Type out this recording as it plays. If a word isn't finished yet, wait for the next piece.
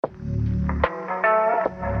Hello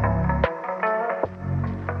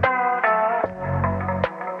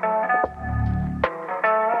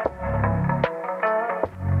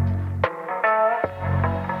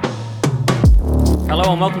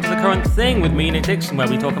and welcome to The Current Thing with me, Nick Dixon, where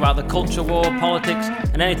we talk about the culture war, politics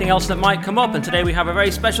and anything else that might come up. And today we have a very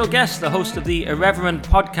special guest, the host of the Irreverent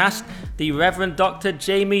podcast, the Reverend Dr.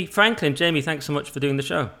 Jamie Franklin. Jamie, thanks so much for doing the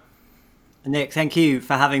show. Nick, thank you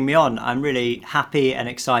for having me on. I'm really happy and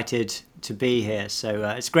excited to be here. So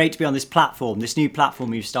it's great to be on this platform, this new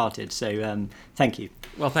platform you've started. So thank you.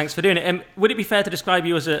 Well, thanks for doing it. Would it be fair to describe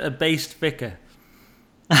you as a based vicar?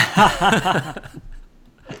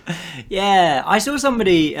 Yeah, I saw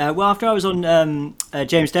somebody, after I was on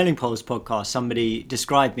James Delingpole's podcast, somebody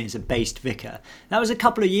described me as a based vicar. That was a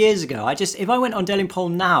couple of years ago. If I went on Delingpole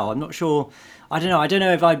now, I'm not sure, I don't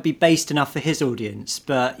know if I'd be based enough for his audience,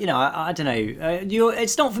 but, I don't know.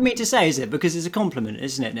 It's not for me to say, is it? Because it's a compliment,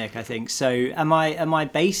 isn't it, Nick, I think. So am I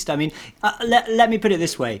based? I mean, let me put it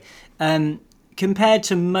this way. Compared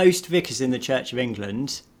to most vicars in the Church of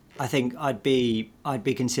England, I think I'd be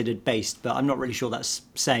considered based, but I'm not really sure that's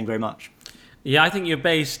saying very much. Yeah, I think you're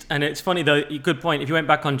based, and it's funny though. Good point. If you went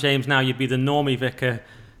back on James now, you'd be the normie vicar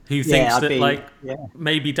who thinks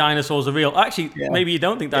maybe dinosaurs are real. Actually, maybe you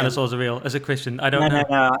don't think dinosaurs are real as a Christian. I don't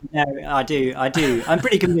know. No, I do. I'm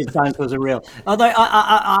pretty convinced dinosaurs are real. Although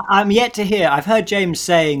I'm yet to hear. I've heard James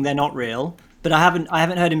saying they're not real, but I haven't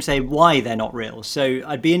heard him say why they're not real. So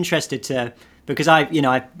I'd be interested to. Because I've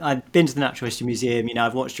been to the Natural History Museum,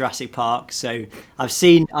 I've watched Jurassic Park, so I've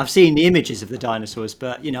seen the images of the dinosaurs,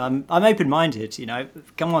 but I'm open-minded,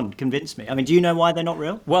 come on, convince me. I mean, do you know why they're not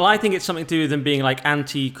real? Well, I think it's something to do with them being like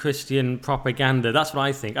anti-Christian propaganda. That's what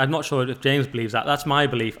I think. I'm not sure if James believes that. That's my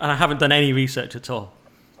belief, and I haven't done any research at all.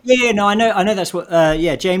 Yeah, no, I know that's what.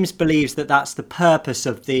 James believes that that's the purpose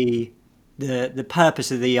of the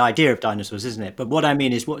purpose of the idea of dinosaurs, isn't it? But what I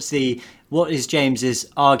mean is, what is James's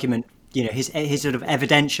argument? His sort of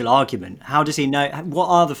evidential argument. How does he know? What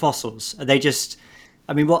are the fossils? Are they just?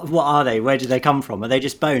 I mean, what are they? Where do they come from? Are they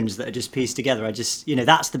just bones that are just pieced together? That's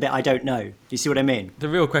the bit I don't know. Do you see what I mean? The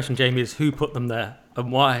real question, Jamie, is who put them there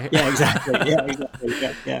and why? Yeah, exactly.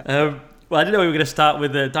 Yeah. Well, I didn't know we were going to start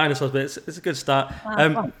with the dinosaurs, but it's a good start.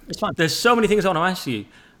 It's fine. There's so many things I want to ask you,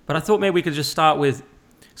 but I thought maybe we could just start with.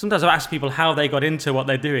 Sometimes I ask people how they got into what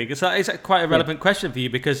they're doing. It's quite a relevant question for you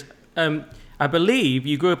because. I believe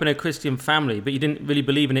you grew up in a Christian family, but you didn't really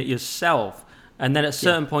believe in it yourself. And then at a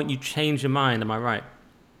certain point, you changed your mind. Am I right?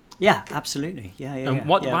 Yeah, absolutely. Yeah. And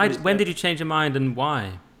when did you change your mind and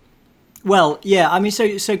why? Well, yeah. I mean,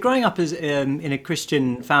 so growing up as in a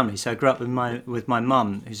Christian family. So I grew up with my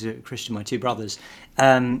mum, who's a Christian, my two brothers.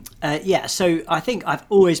 So I think I've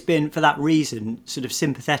always been, for that reason, sort of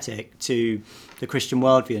sympathetic to the Christian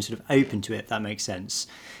worldview and sort of open to it, if that makes sense.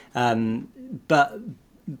 But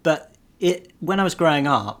when I was growing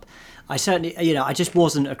up, I certainly, I just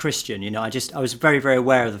wasn't a Christian. I was very, very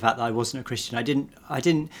aware of the fact that I wasn't a Christian. I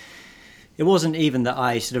didn't. It wasn't even that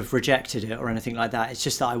I sort of rejected it or anything like that. It's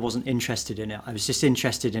just that I wasn't interested in it. I was just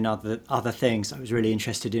interested in other things. I was really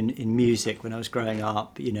interested in music when I was growing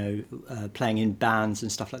up. Playing in bands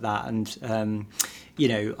and stuff like that. And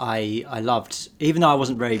I loved, even though I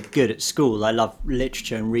wasn't very good at school, I loved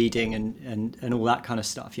literature and reading and all that kind of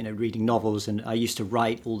stuff, reading novels. And I used to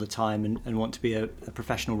write all the time and want to be a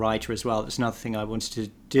professional writer as well. That's another thing I wanted to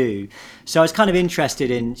do. So I was kind of interested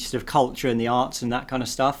in sort of culture and the arts and that kind of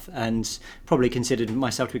stuff, and probably considered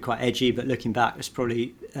myself to be quite edgy, but looking back, it's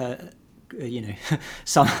probably...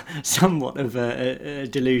 somewhat of a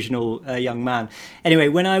delusional young man. Anyway,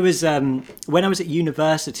 when I was at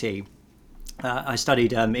university, I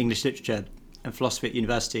studied English literature and philosophy at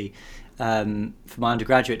university for my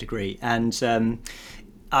undergraduate degree, and it's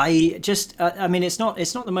not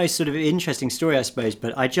the most sort of interesting story, I suppose,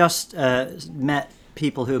 but I just met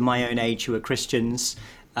people who are my own age who are Christians.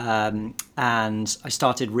 And I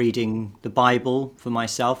started reading the Bible for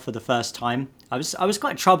myself for the first time. I was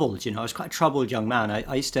quite troubled, I was quite a troubled young man.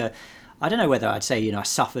 I used to, I don't know whether I'd say, I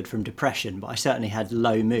suffered from depression, but I certainly had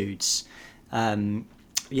low moods,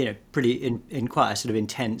 pretty in quite a sort of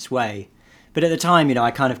intense way. But at the time,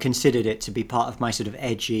 I kind of considered it to be part of my sort of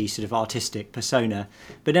edgy, sort of artistic persona.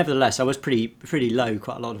 But nevertheless, I was pretty low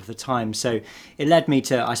quite a lot of the time. So it led me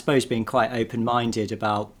to, I suppose, being quite open-minded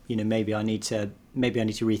about, maybe I need to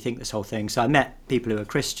rethink this whole thing. So I met people who are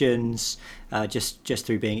Christians just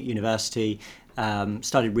through being at university.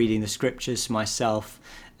 Started reading the scriptures myself.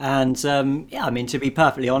 And to be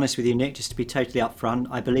perfectly honest with you, Nick, just to be totally upfront,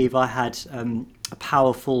 I believe I had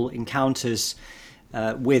powerful encounters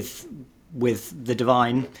with with the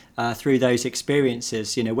divine through those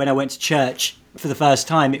experiences. You know, when I went to church for the first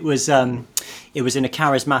time, it was in a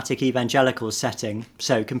charismatic evangelical setting,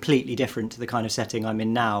 so completely different to the kind of setting I'm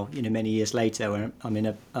in now. You know, many years later, when I'm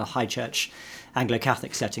in a high church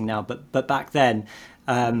Anglo-Catholic setting now. But back then,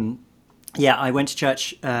 I went to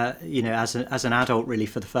church, as an adult, really,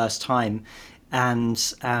 for the first time, and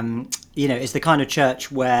it's the kind of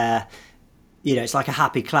church where, it's like a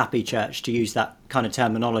happy clappy church, to use that kind of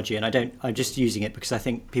terminology. And I'm just using it because I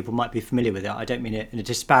think people might be familiar with it. I don't mean it in a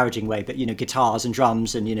disparaging way, but, guitars and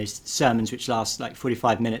drums and, sermons which last like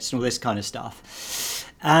 45 minutes and all this kind of stuff.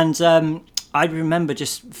 And I remember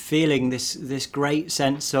just feeling this great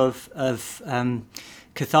sense of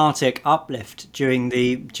cathartic uplift during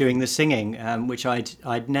the singing, which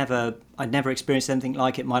I'd never experienced anything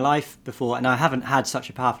like it in my life before, and I haven't had such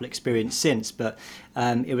a powerful experience since. But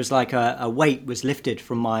it was like a weight was lifted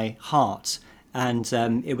from my heart, and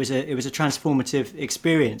it was a transformative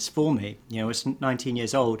experience for me. I was 19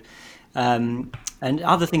 years old, and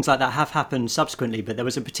other things like that have happened subsequently, but there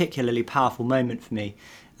was a particularly powerful moment for me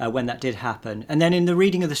when that did happen. And then in the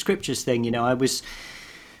reading of the scriptures thing, I was,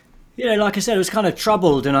 like I said, I was kind of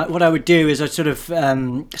troubled, and what I would do is I'd sort of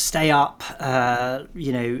stay up,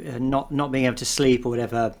 not being able to sleep or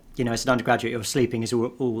whatever. As an undergraduate, your sleeping is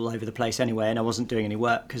all over the place anyway, and I wasn't doing any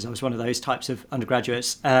work because I was one of those types of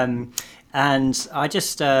undergraduates. And I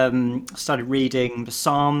just started reading the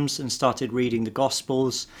Psalms and started reading the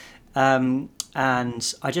Gospels, and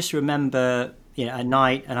I just remember, at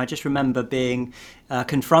night, and I just remember being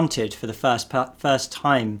confronted for the first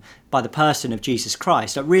time by the person of Jesus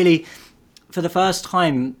Christ. Really, for the first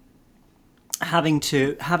time, having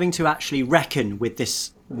to actually reckon with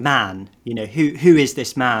this man. Who is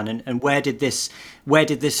this man, and where did this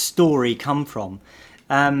story come from?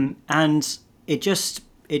 And it just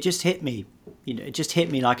hit me. It just hit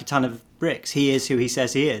me like a ton of bricks. He is who he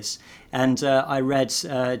says he is. And I read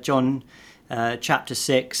John chapter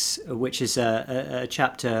 6, which is a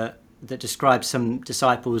chapter that describes some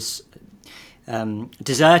disciples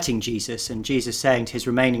deserting Jesus, and Jesus saying to his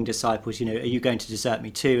remaining disciples, are you going to desert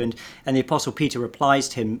me too? And the Apostle Peter replies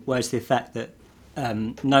to him, words to the effect that,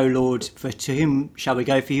 no, Lord, for to whom shall we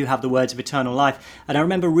go? For you have the words of eternal life. And I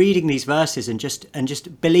remember reading these verses and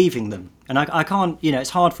just believing them. And I can't, it's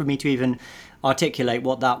hard for me to even articulate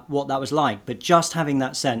what that was like, but just having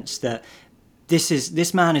that sense that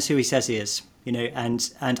this man is who he says he is,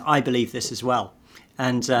 and I believe this as well.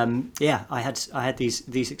 And I had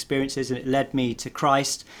these experiences, and it led me to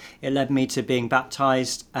Christ. It led me to being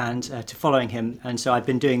baptized and to following him. And so I've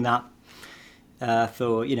been doing that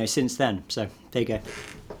for since then. So there you go.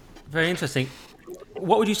 Very interesting.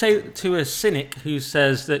 What would you say to a cynic who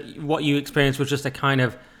says that what you experienced was just a kind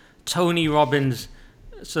of Tony Robbins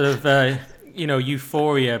sort of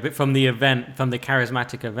euphoria, but from the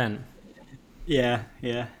charismatic event? Yeah.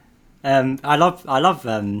 I love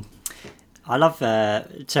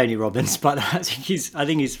Tony Robbins, but I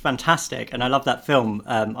think he's fantastic, and I love that film.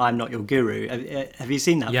 I'm Not Your Guru. Have you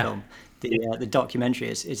seen that film? The documentary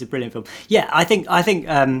is a brilliant film. Yeah, I think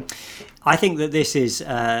that this is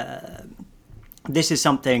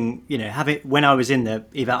something, when I was in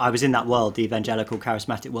that world, the evangelical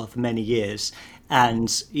charismatic world, for many years,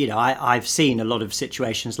 and I've seen a lot of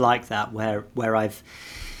situations like that where I've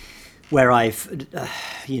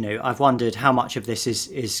wondered how much of this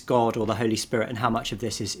is God or the Holy Spirit, and how much of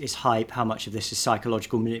this is hype, how much of this is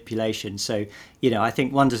psychological manipulation. So, I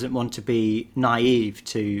think one doesn't want to be naive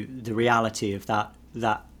to the reality of that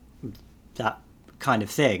kind of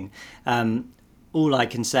thing. All I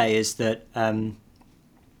can say is that that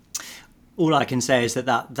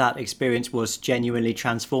experience was genuinely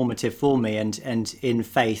transformative for me, and in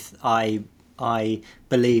faith I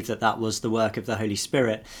believe that was the work of the Holy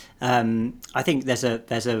Spirit. I think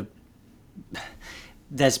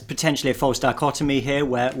there's potentially a false dichotomy here,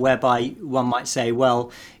 whereby one might say,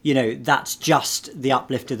 well, that's just the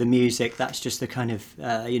uplift of the music, that's just the kind of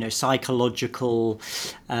psychological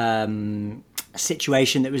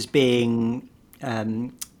situation that was being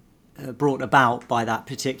brought about by that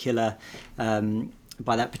particular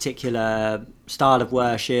style of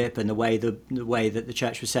worship, and the way that the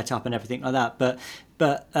church was set up and everything like that.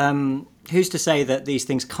 But who's to say that these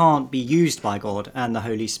things can't be used by God and the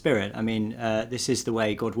Holy Spirit? I mean, this is the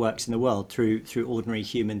way God works in the world, through ordinary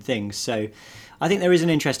human things. So I think there is an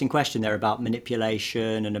interesting question there about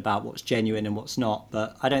manipulation and about what's genuine and what's not.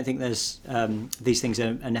 But I don't think there's these things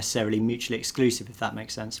are necessarily mutually exclusive, if that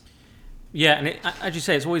makes sense. Yeah, and as you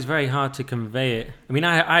say, it's always very hard to convey it. I mean,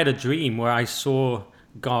 I had a dream where I saw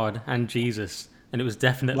God and Jesus and it was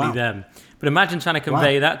definitely Wow. them. But imagine trying to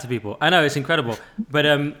convey that to people. I know, it's incredible, but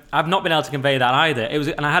I've not been able to convey that either. It was,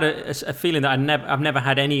 and I had a feeling that I've never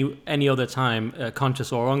had any other time,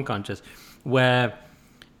 conscious or unconscious, where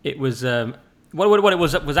it was. What it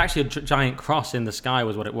was actually a giant cross in the sky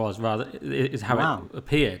was what it was, rather, is how it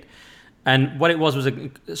appeared. And what it was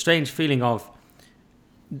a strange feeling of,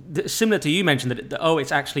 similar to you mentioned, that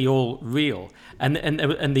it's actually all real, and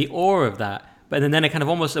the awe of that. But then a kind of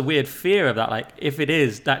almost a weird fear of that, like if it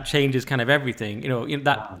is, that changes kind of everything,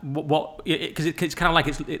 that because it's kind of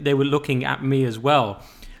like they were looking at me as well.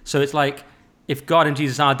 So it's like, if God and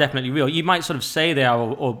Jesus are definitely real, you might sort of say they are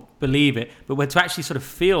or believe it, but when to actually sort of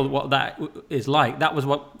feel what that is like, that was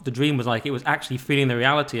what the dream was like. It was actually feeling the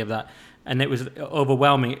reality of that, and it was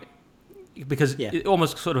overwhelming, because it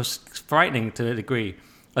almost sort of frightening to a degree,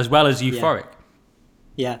 as well as euphoric.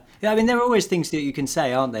 Yeah. I mean, there are always things that you can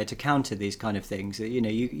say, aren't there, to counter these kind of things.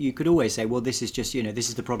 You could always say, well, this is just, this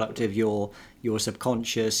is the product of your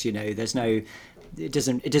subconscious. There's no, it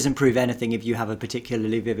doesn't prove anything if you have a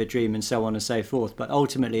particularly vivid dream, and so on and so forth. But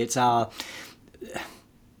ultimately, it's our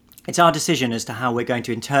decision as to how we're going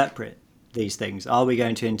to interpret these things. Are we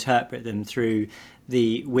going to interpret them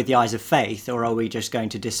with the eyes of faith, or are we just going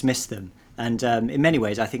to dismiss them? And in many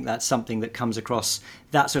ways, I think that's something that comes across.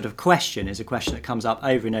 That sort of question is a question that comes up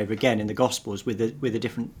over and over again in the Gospels with the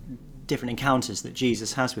different encounters that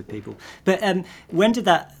Jesus has with people. But when did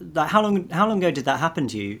that? How long ago did that happen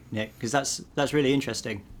to you, Nick? Because that's really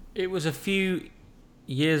interesting. It was a few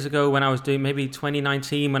years ago when I was doing, maybe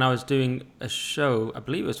 2019, when I was doing a show. I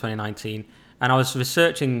believe it was 2019, and I was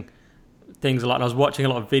researching things a lot. And I was watching a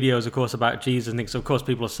lot of videos, of course, about Jesus and things. So of course,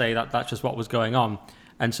 people say that that's just what was going on.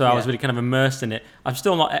 And so I was really kind of immersed in it. I'm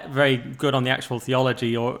still not very good on the actual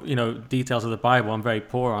theology or details of the Bible. I'm very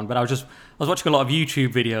poor on. But I was watching a lot of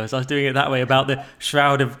YouTube videos. I was doing it that way about the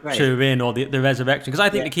Shroud of Turin or the resurrection. Because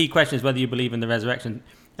I think the key question is whether you believe in the resurrection.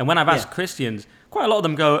 And when I've asked Christians, quite a lot of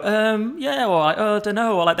them go, or like, I don't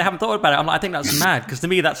know, or like they haven't thought about it. I'm like, I think that's mad, because to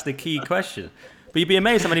me that's the key question. But you'd be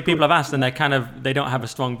amazed how many people have asked and they don't have a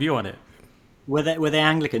strong view on it. Were they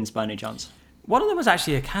Anglicans by any chance? One of them was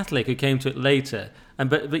actually a Catholic who came to it later,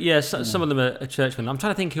 but yeah, some of them are churchmen. I'm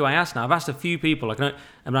trying to think who I asked now. I've asked a few people, I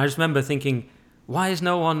just remember thinking, why is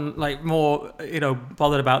no one like more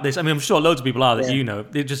bothered about this? I mean, I'm sure loads of people are that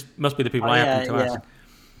It just must be the people I happen to ask.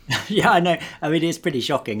 Yeah, I know. I mean, it's pretty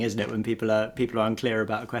shocking, isn't it, when people are unclear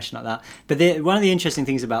about a question like that. But one of the interesting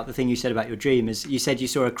things about the thing you said about your dream is you said you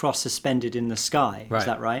saw a cross suspended in the sky. Right. Is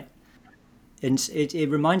that right? And it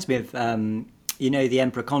reminds me of the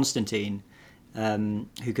Emperor Constantine. Who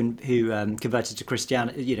converted to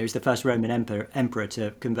Christianity? He was the first Roman emperor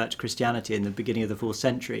to convert to Christianity in the beginning of the 4th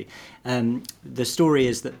century. The story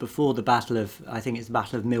is that before the Battle of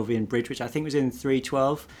Milvian Bridge, which I think was in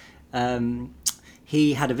 312,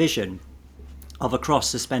 he had a vision of a cross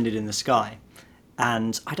suspended in the sky,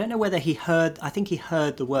 and I don't know whether he heard. I think he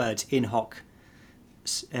heard the words "in hoc."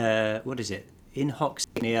 What is it? In hoc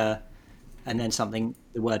signia. And then something,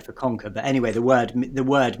 the word for conquer. But anyway, the word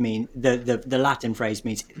mean the Latin phrase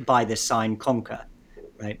means by this sign conquer,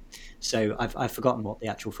 right? So I've forgotten what the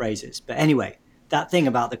actual phrase is. But anyway, that thing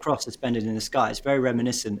about the cross suspended in the sky is very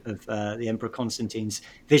reminiscent of the Emperor Constantine's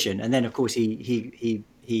vision. And then of course he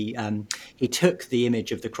took the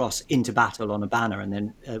image of the cross into battle on a banner, and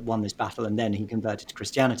then won this battle, and then he converted to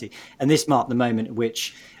Christianity. And this marked the moment at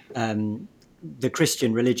which the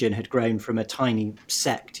Christian religion had grown from a tiny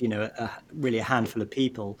sect, really a handful of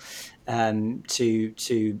people, to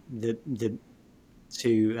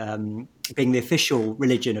being the official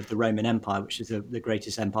religion of the Roman Empire, which is the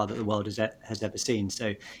greatest empire that the world has ever seen.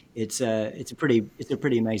 So it's a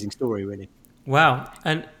pretty amazing story, really. Wow,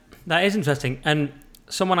 and that is interesting. And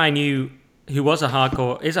someone I knew who is a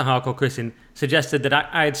hardcore Christian suggested that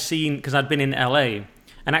I had seen, because I'd been in LA,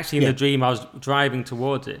 and actually in the dream I was driving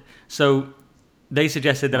towards it. So they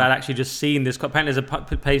suggested that I'd actually just seen this. Apparently there's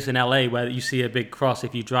a place in LA where you see a big cross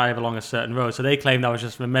if you drive along a certain road. So they claimed I was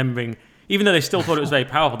just remembering, even though they still thought it was very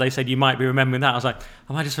powerful, they said you might be remembering that. I was like,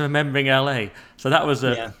 am I just remembering LA? So that was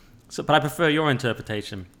but I prefer your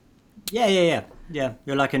interpretation. Yeah.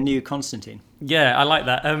 You're like a new Constantine. Yeah, I like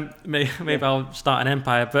that. Maybe I'll start an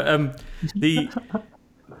empire. But the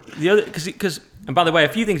other, because and by the way, a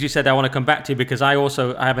few things you said I want to come back to, because I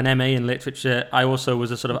have an MA in literature. I also was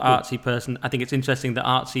a sort of artsy person. I think it's interesting that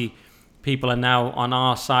artsy people are now on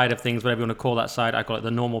our side of things, whatever you want to call that side. I call it the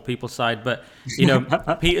normal people side. But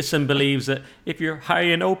Peterson believes that if you're high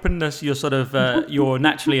in openness, you're sort of you're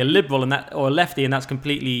naturally a liberal or a lefty, and that's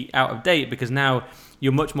completely out of date, because now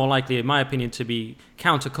you're much more likely, in my opinion, to be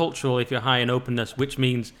countercultural if you're high in openness, which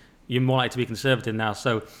means you're more likely to be conservative now.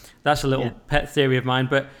 So that's a little pet theory of mine.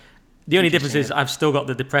 But the only difference is I've still got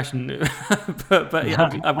the depression, but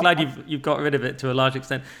I'm glad you've got rid of it to a large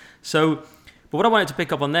extent. So, but what I wanted to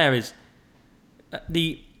pick up on there is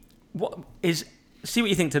see what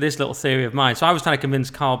you think to this little theory of mine. So I was trying to convince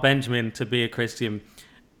Carl Benjamin to be a Christian,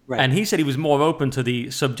 and he said he was more open to the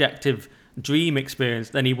subjective dream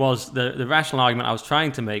experience than he was the rational argument I was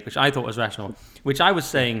trying to make, which I thought was rational, which I was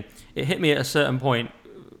saying, it hit me at a certain point,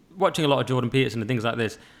 watching a lot of Jordan Peterson and things like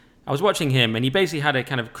this. I was watching him, and he basically had a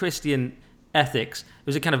kind of Christian ethics. It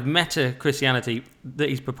was a kind of meta-Christianity that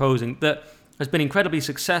he's proposing that has been incredibly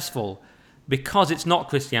successful because it's not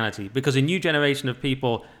Christianity, because a new generation of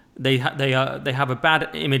people, they have a bad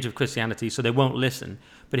image of Christianity, so they won't listen.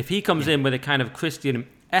 But if he comes in with a kind of Christian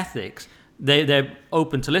ethics, they're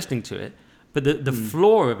open to listening to it. But the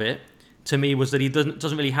flaw of it, to me, was that he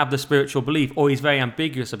doesn't really have the spiritual belief, or he's very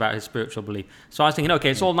ambiguous about his spiritual belief. So I was thinking,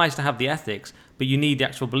 okay, it's all nice to have the ethics, but you need the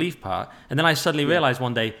actual belief part. And then I suddenly realized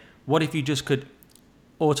one day, what if you just could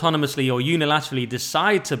autonomously or unilaterally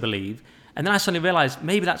decide to believe? And then I suddenly realized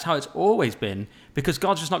maybe that's how it's always been, because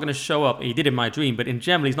God's just not going to show up. He did in my dream, but in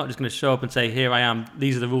general, he's not just going to show up and say, here I am,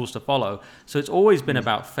 these are the rules to follow. So it's always been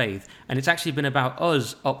about faith, and it's actually been about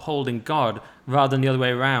us upholding God rather than the other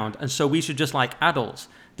way around. And so we should just, like adults,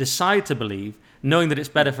 decide to believe, knowing that it's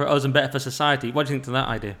better for us and better for society. What do you think to that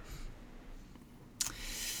idea?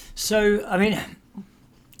 So, I mean,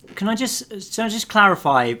 can I just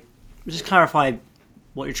clarify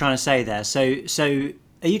what you're trying to say there? So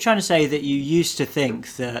are you trying to say that you used to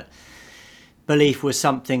think that belief was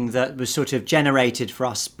something that was sort of generated for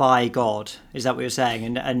us by God? Is that what you're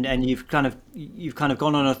saying? And you've kind of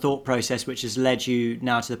gone on a thought process which has led you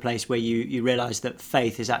now to the place where you realise that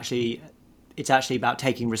faith is actually about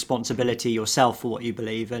taking responsibility yourself for what you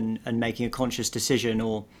believe and making a conscious decision.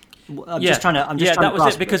 Or I'm just trying to that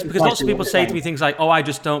was it, because lots of people say to me things like, oh, I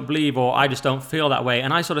just don't believe, or I just don't feel that way,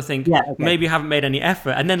 and I sort of think, maybe you haven't made any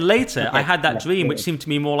effort. And then later I had that dream which seemed to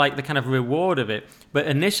me more like the kind of reward of it, but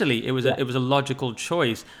initially it was a logical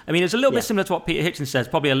choice. I mean, it's a little bit similar to what Peter Hitchens says,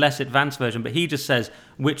 probably a less advanced version, but he just says,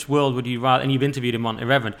 which world would you rather, and you've interviewed him on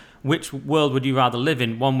Irreverent, which world would you rather live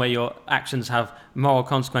in? One where your actions have moral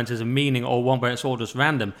consequences and meaning, or one where it's all just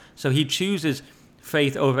random? So he chooses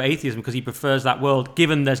faith over atheism because he prefers that world,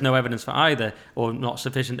 given there's no evidence for either, or not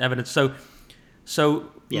sufficient evidence. So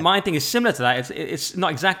my thing is similar to that. It's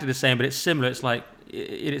not exactly the same, but it's similar. It's like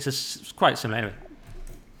it's quite similar anyway.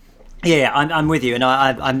 Yeah, I'm with you, and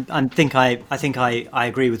I think I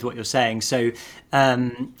agree with what you're saying. So,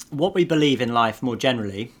 what we believe in life more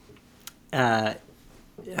generally, a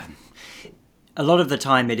lot of the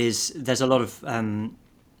time there's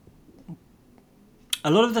a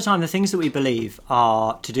lot of the time the things that we believe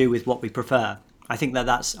are to do with what we prefer. I think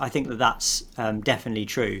that's definitely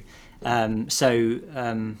true.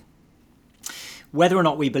 Whether or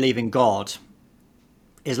not we believe in God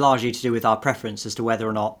is largely to do with our preference as to whether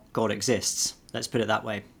or not God exists. Let's put it that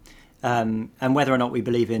way. And whether or not we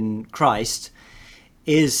believe in Christ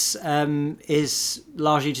is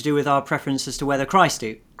largely to do with our preference as to whether Christ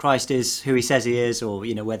is who he says he is, or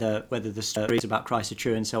whether the stories about Christ are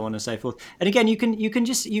true, and so on and so forth. And again, you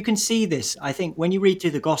can see this, I think, when you read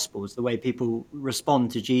through the Gospels, the way people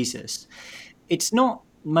respond to Jesus. It's not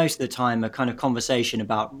most of the time a kind of conversation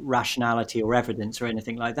about rationality or evidence or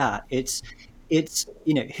anything like that. It's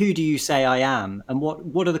who do you say I am, and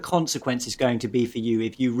what are the consequences going to be for you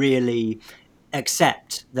if you really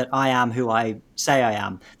accept that I am who I say I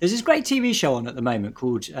am. There's this great TV show on at the moment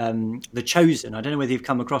called The Chosen. I don't know whether you've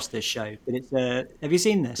come across this show, but it's have you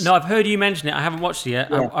seen this? No, I've heard you mention it. I haven't watched it yet.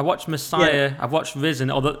 Yeah. I watched Messiah. I've watched Risen.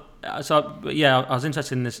 I was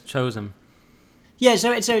interested in this Chosen. Yeah,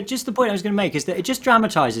 so just the point I was going to make is that it just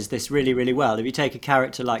dramatizes this really, really well. If you take a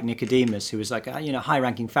character like Nicodemus, who was like a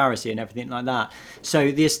high-ranking Pharisee and everything like that,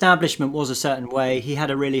 so the establishment was a certain way. He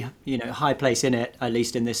had a really high place in it, at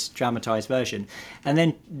least in this dramatized version. And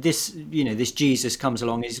then this Jesus comes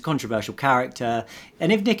along. He's a controversial character,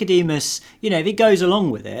 and if Nicodemus, if he goes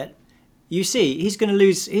along with it, you see, he's going to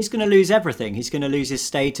lose everything. He's going to lose his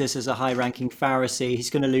status as a high-ranking Pharisee. He's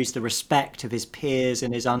going to lose the respect of his peers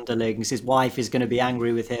and his underlings. His wife is going to be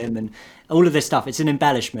angry with him, and all of this stuff. It's an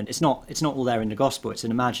embellishment. It's not all there in the gospel. It's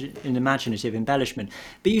an imaginative embellishment.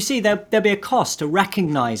 But you see, there'll be a cost to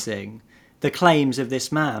recognizing the claims of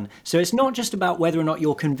this man. So it's not just about whether or not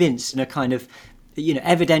you're convinced in a kind of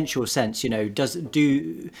evidential sense.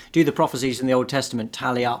 Do the prophecies in the Old Testament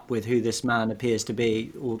tally up with who this man appears to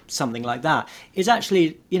be, or something like that? It's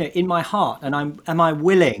actually in my heart, and am I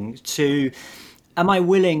willing to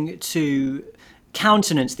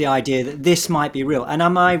countenance the idea that this might be real, and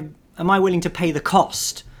am I willing to pay the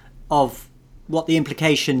cost of what the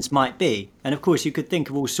implications might be. And of course, you could think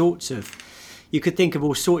of all sorts of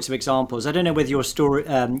examples. I don't know whether you're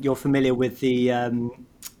familiar with the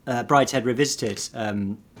Brideshead Revisited,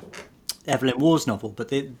 Evelyn Waugh's novel, but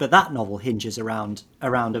that novel hinges around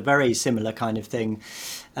a very similar kind of thing,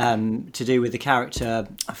 to do with the character.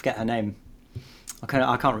 I forget her name. I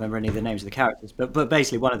can't remember any of the names of the characters, but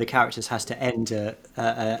basically one of the characters has to end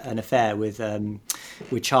an affair with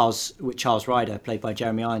Charles Ryder, played by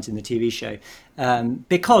Jeremy Irons in the TV show,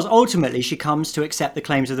 because ultimately she comes to accept the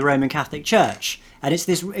claims of the Roman Catholic Church, and it's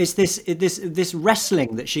this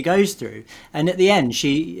wrestling that she goes through, and at the end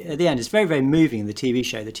it's very, very moving in the TV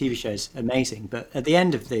show. The TV show is amazing, but at the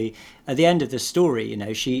end of the story, you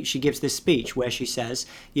know, she gives this speech where she says,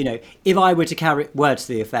 you know, if I were to carry, words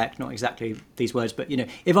to the effect, not exactly these words, but, you know,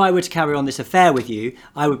 if I were to carry on this affair with you,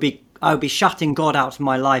 I would be shutting God out of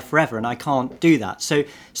my life forever, and I can't do that.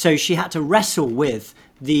 So she had to wrestle with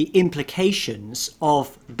the implications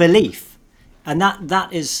of belief, and that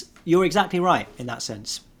is, you're exactly right in that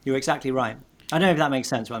sense. You're exactly right. I don't know if that makes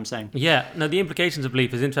sense what I'm saying. Yeah, no, the implications of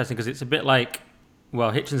belief is interesting because it's a bit like,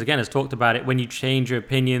 well, Hitchens again has talked about it, when you change your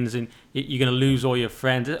opinions and you're going to lose all your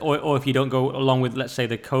friends, or if you don't go along with, let's say,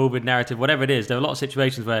 the COVID narrative, whatever it is. There are a lot of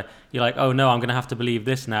situations where you're like, oh no, I'm going to have to believe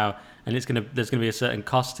this now, and there's going to be a certain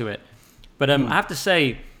cost to it. But I have to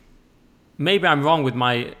say, maybe I'm wrong with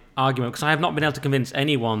my argument, because I have not been able to convince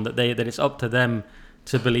anyone that it's up to them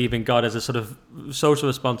to believe in God as a sort of social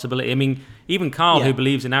responsibility. I mean, even Carl, who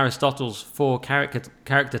believes in Aristotle's 4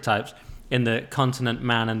 character types, in the continent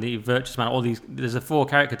man and the virtuous man, all these, there's a 4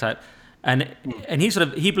 character type, and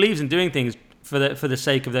he believes in doing things for the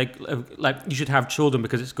sake of like you should have children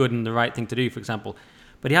because it's good and the right thing to do, for example.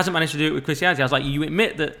 But he hasn't managed to do it with Christianity. I was like, you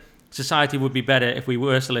admit that society would be better if we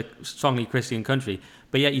were still a strongly Christian country,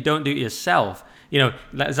 but yet you don't do it yourself. You know,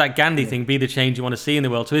 it's that Gandhi thing, be the change you want to see in the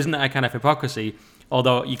world. So isn't that a kind of hypocrisy?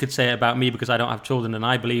 Although you could say it about me because I don't have children, and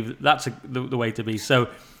I believe that's the way to be. So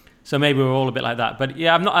maybe we're all a bit like that. But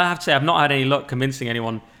yeah, I have to say I've not had any luck convincing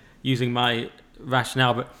anyone using my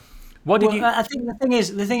rationale. But what did you? I think the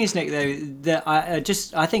thing is, Nick, though, that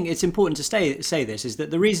I think it's important to say this, is that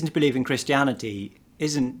the reason to believe in Christianity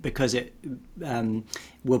isn't because it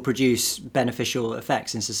will produce beneficial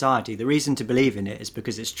effects in society. The reason to believe in it is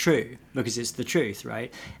because it's true, because it's the truth,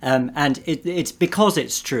 right? And it's because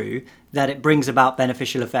it's true that it brings about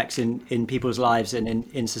beneficial effects in people's lives and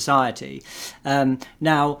in society.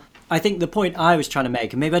 Now, I think the point I was trying to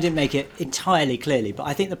make, and maybe I didn't make it entirely clearly, but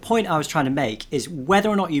I think the point I was trying to make is whether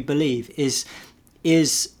or not you believe is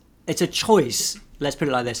it's a choice. Let's put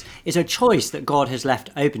it like this. It's a choice that God has left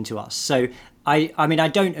open to us. So I mean, I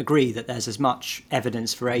don't agree that there's as much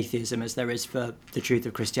evidence for atheism as there is for the truth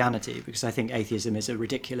of Christianity, because I think atheism is a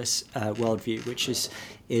ridiculous worldview, which is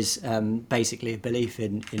basically a belief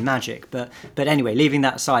in magic. But anyway, leaving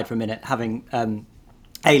that aside for a minute, having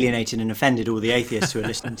alienated and offended all the atheists who are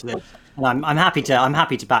listening to this, and I'm happy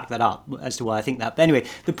to back that up as to why I think that. But anyway,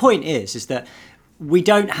 the point is that we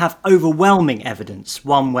don't have overwhelming evidence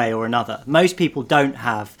one way or another. Most people don't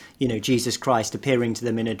have, you know, Jesus Christ appearing to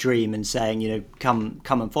them in a dream and saying, you know, come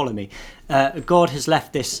and follow me. God has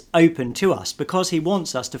left this open to us because he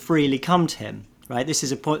wants us to freely come to him, right? This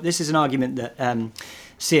is an argument that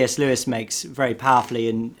C.S. Lewis makes very powerfully,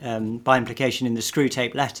 and by implication in the Screw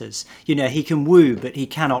Tape Letters. You know, he can woo, but he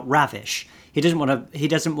cannot ravish. He doesn't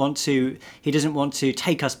want to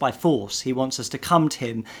take us by force. He wants us to come to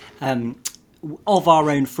him of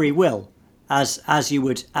our own free will, as you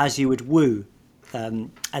would woo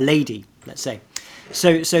a lady, let's say.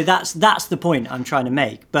 So that's the point I'm trying to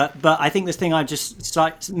make. But I think this thing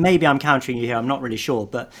maybe I'm countering you here. I'm not really sure.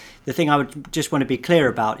 But the thing I would just want to be clear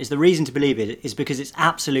about is the reason to believe it is because it's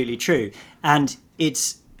absolutely true, and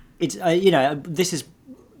it's you know, this is,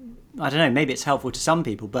 I don't know, maybe it's helpful to some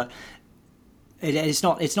people, but it's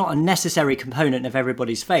not a necessary component of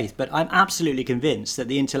everybody's faith. But I'm absolutely convinced that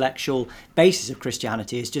the intellectual basis of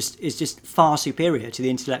Christianity is just far superior to the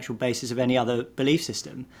intellectual basis of any other belief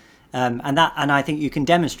system, and I think you can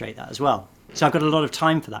demonstrate that as well. So I've got a lot of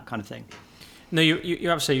time for that kind of thing. No,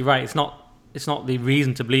 you're absolutely right. It's not the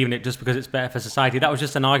reason to believe in it just because it's better for society. That was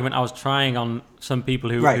just an argument I was trying on some people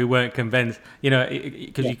who weren't convinced. You know,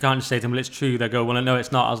 because you can't just say to them, well, it's true. They go, well, no,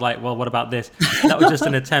 it's not. I was like, well, what about this? That was just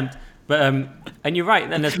an attempt. But and you're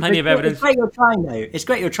right. And there's plenty of evidence. It's great you're trying, though. It's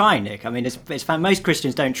great you're trying, Nick. I mean, it's fun. Most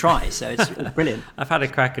Christians don't try, so it's brilliant. I've had a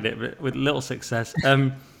crack at it, but with little success.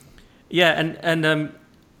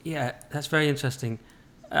 Yeah, that's very interesting.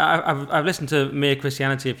 I've listened to Mere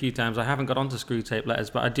Christianity a few times. I haven't got onto Screw Tape Letters,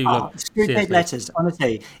 but I do love Screw Tape Letters.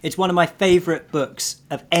 Honestly, it's one of my favourite books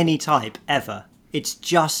of any type ever. It's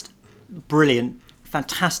just brilliant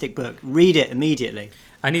fantastic book. Read it immediately.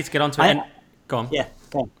 I need to get onto it. Go on. Yeah,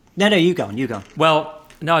 go on. No, you go on. Well,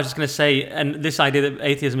 no, I was just going to say, and this idea that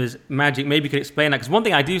atheism is magic, maybe you could explain that. Because one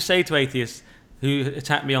thing I do say to atheists who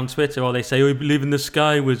attack me on Twitter, or they say, oh, you believe in the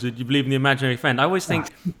sky wizard, you believe in the imaginary friend. I always think,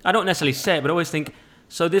 I don't necessarily say it, but I always think,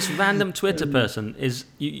 so this random Twitter person,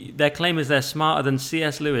 their claim is they're smarter than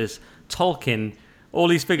C.S. Lewis, Tolkien, all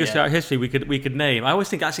these figures throughout history we could name. I always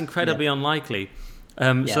think that's incredibly unlikely.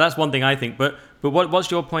 So that's one thing I think. But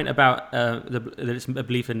what's your point about that it's a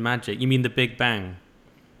belief in magic? You mean the Big Bang?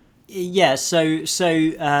 Yeah. So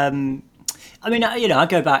I mean, I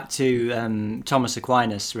go back to Thomas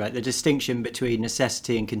Aquinas, right? The distinction between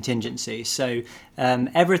necessity and contingency. So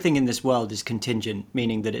everything in this world is contingent,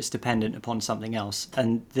 meaning that it's dependent upon something else,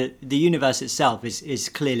 and the universe itself is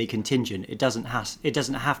clearly contingent. It doesn't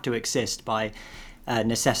have to exist by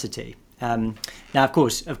necessity. Now, of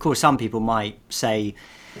course, some people might say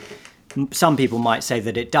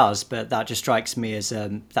that it does, but that just strikes me as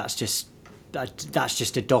that's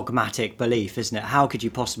just a dogmatic belief, isn't it? How could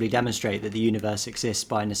you possibly demonstrate that the universe exists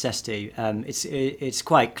by necessity? It's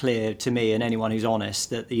quite clear to me and anyone who's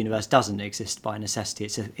honest that the universe doesn't exist by necessity.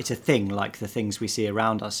 It's a thing like the things we see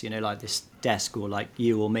around us, like this desk or like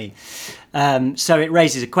you or me. So it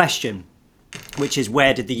raises a question, which is,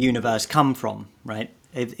 where did the universe come from, right?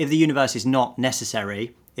 If the universe is not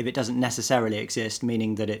necessary, if it doesn't necessarily exist,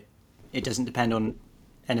 meaning that it doesn't depend on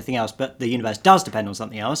anything else, but the universe does depend on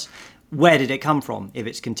something else, where did it come from if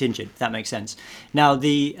it's contingent? If that makes sense. Now,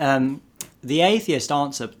 the atheist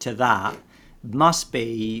answer to that must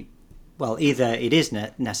be, well, either it is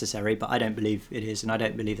necessary, but I don't believe it is, and I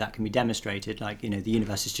don't believe that can be demonstrated, like, the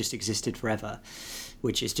universe has just existed forever,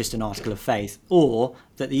 which is just an article of faith, or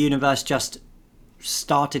that the universe just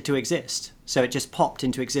started to exist. So it just popped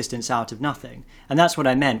into existence out of nothing. And that's what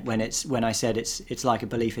I meant when I said it's like a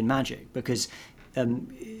belief in magic, because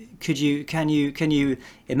can you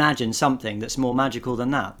imagine something that's more magical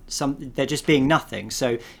than that? There just being nothing.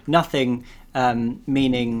 So nothing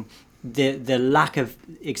meaning the lack of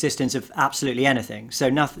existence of absolutely anything. So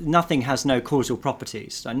nothing has no causal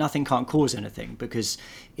properties. So nothing can't cause anything because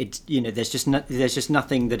there's just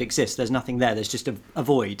nothing that exists. There's nothing there. There's just a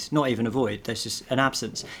void. Not even a void. There's just an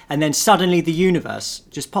absence. And then suddenly the universe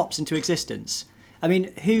just pops into existence. I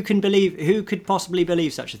mean, who could possibly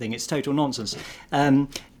believe such a thing? It's total nonsense.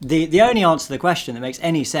 The only answer to the question that makes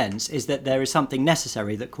any sense is that there is something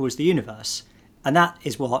necessary that caused the universe. And that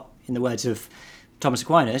is what, in the words of Thomas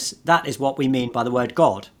Aquinas, that is what we mean by the word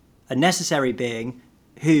God. A necessary being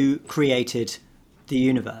who created the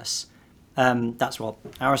universe. That's what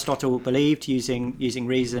Aristotle believed using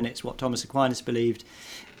reason. It's what Thomas Aquinas believed,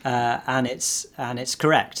 and it's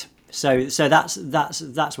correct. So that's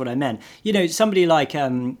what I meant. Somebody like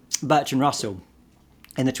Bertrand Russell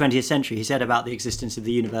in the 20th century, he said about the existence of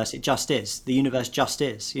the universe, it just is. The universe just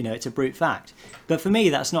is. It's a brute fact. But for me,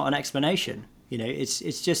 that's not an explanation.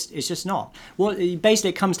 It's just not. Well,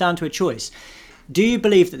 basically, it comes down to a choice. Do you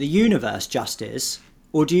believe that the universe just is,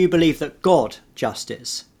 or do you believe that God just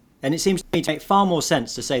is? And it seems to me to make far more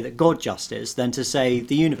sense to say that God just is than to say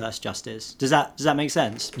the universe just is. Does that make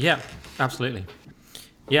sense? Yeah, absolutely.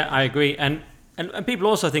 Yeah, I agree. And people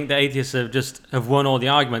also think that atheists have won all the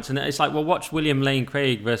arguments. And it's like, well, watch William Lane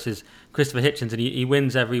Craig versus Christopher Hitchens, and he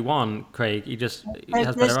wins every one, Craig. He has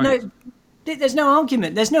better arguments. There's no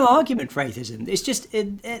argument. There's no argument for atheism. It's just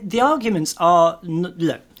the arguments are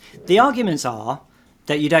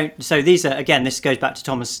that you don't. So these are, again, this goes back to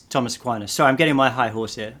Thomas Aquinas. Sorry, I'm getting my high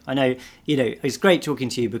horse here. I know it's great talking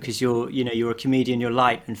to you because you're a comedian, you're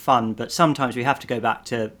light and fun, but sometimes we have to go back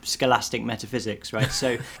to scholastic metaphysics, right?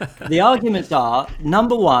 So the arguments are,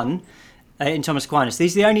 number one, in Thomas Aquinas,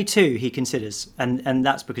 these are the only two he considers, and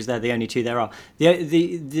that's because they're the only two there are.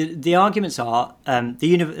 The arguments are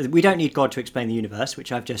we don't need God to explain the universe,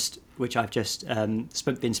 which I've just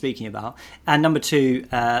been speaking about, and number two,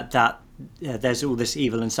 that there's all this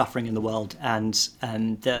evil and suffering in the world, and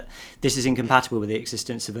that this is incompatible with the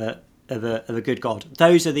existence of a good God.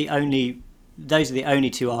 Those are the only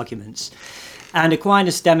two arguments, and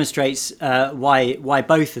Aquinas demonstrates why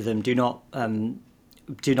both of them do not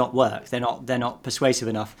work. They're not persuasive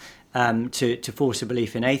enough to force a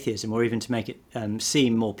belief in atheism, or even to make it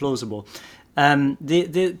seem more plausible.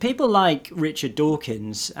 The people like Richard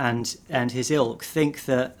Dawkins and his ilk think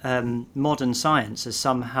that modern science has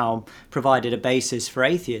somehow provided a basis for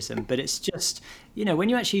atheism, but it's just, when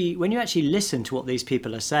you actually listen to what these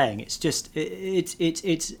people are saying, it's just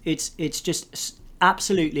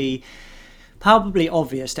absolutely palpably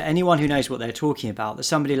obvious to anyone who knows what they're talking about that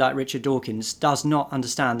somebody like Richard Dawkins does not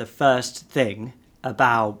understand the first thing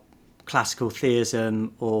about classical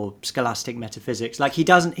theism or scholastic metaphysics. Like he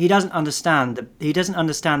doesn't understand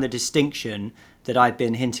the distinction that I've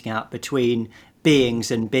been hinting at between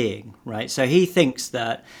beings and being, right? So he thinks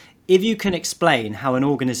that if you can explain how an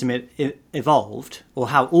organism evolved, or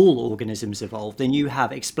how all organisms evolved, then you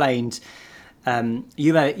have explained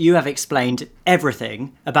you have explained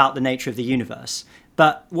everything about the nature of the universe.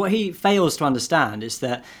 But what he fails to understand is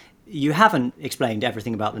that you haven't explained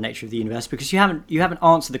everything about the nature of the universe, because you haven't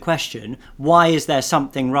answered the question, why is there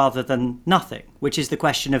something rather than nothing, which is the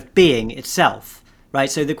question of being itself, right?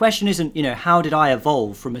 So the question isn't, how did I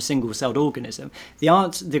evolve from a single-celled organism?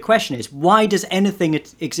 The question is, why does anything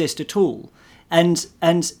exist at all? And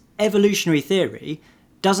evolutionary theory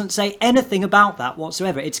doesn't say anything about that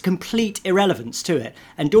whatsoever. It's complete irrelevance to it.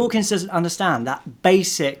 And Dawkins doesn't understand that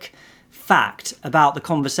basic fact about the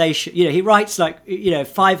conversation. He writes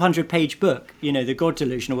 500-page book, The God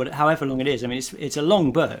Delusion, or however long it is. I mean, it's a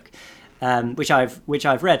long book, which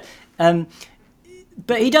I've read.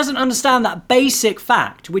 But he doesn't understand that basic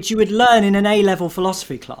fact, which you would learn in an A-level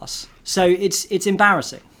philosophy class. So it's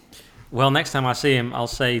embarrassing. Well, next time I see him, I'll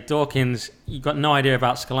say, Dawkins, you've got no idea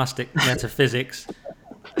about scholastic metaphysics.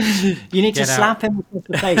 You need to slap him across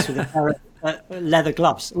the face with a pair of leather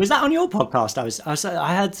gloves. Was that on your podcast?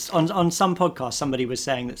 I heard on some podcast somebody was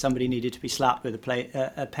saying that somebody needed to be slapped with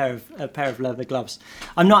a pair of leather gloves.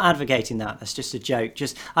 I'm not advocating that. That's just a joke.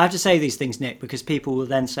 I have to say these things, Nick, because people will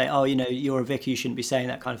then say, "Oh, you're a vicar. You shouldn't be saying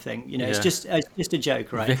that kind of thing." It's just a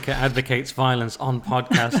joke, right? Vicar advocates violence on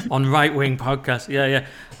podcast, on right-wing podcast. Yeah.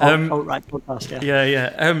 Right podcast.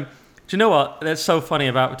 Yeah. Do you know what? That's so funny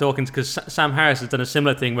about Dawkins, because Sam Harris has done a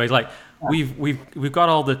similar thing where he's like, we've got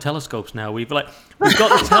all the telescopes now. We've got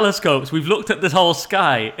the telescopes. We've looked at this whole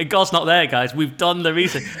sky, and God's not there, guys. We've done the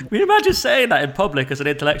research. I mean, imagine saying that in public as an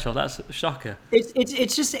intellectual. That's a shocker.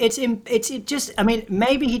 It's just. I mean,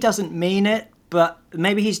 maybe he doesn't mean it, but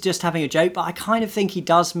maybe he's just having a joke. But I kind of think he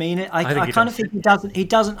does mean it. I kind of think he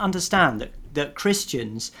doesn't understand that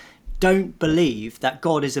Christians don't believe that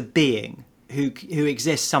God is a being who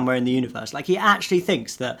exists somewhere in the universe. Like, he actually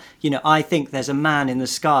thinks that, I think there's a man in the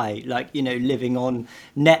sky, living on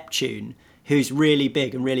Neptune, who's really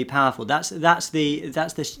big and really powerful. That's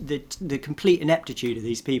the complete ineptitude of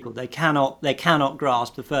these people. They cannot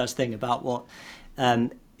grasp the first thing about what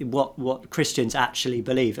Christians actually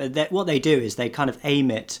believe. What they do is they kind of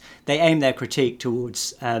aim their critique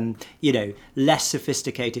towards less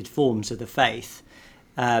sophisticated forms of the faith,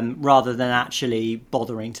 rather than actually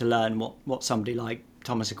bothering to learn what somebody like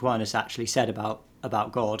Thomas Aquinas actually said about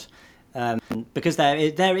God, because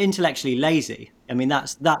they're intellectually lazy. I mean,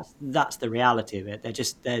 that's the reality of it. They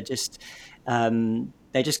just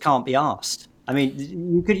can't be asked. I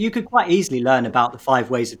mean, you could quite easily learn about the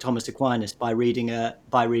 5 ways of Thomas Aquinas by reading a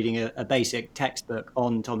basic textbook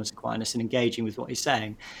on Thomas Aquinas and engaging with what he's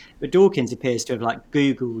saying. But Dawkins appears to have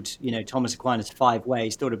Googled, Thomas Aquinas 5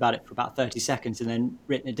 ways, thought about it for about 30 seconds, and then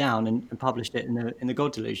written it down and published it in the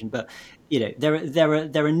God Delusion. But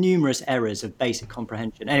there are numerous errors of basic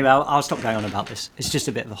comprehension. Anyway, I'll stop going on about this. It's just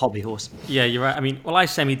a bit of a hobby horse. Yeah, you're right. I mean, I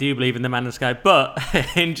do believe in the man in the sky, but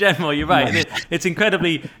in general, you're right. Yeah. It's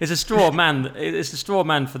a straw man. It's a straw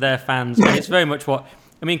man for their fans. And it's very much what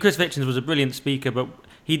I mean. Chris Hitchens was a brilliant speaker, but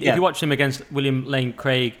if you watch him against William Lane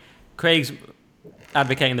Craig's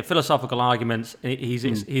advocating the philosophical arguments, he's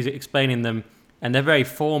explaining them, and they're very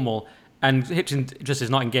formal. And Hitchens just is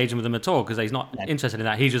not engaging with them at all, because he's not interested in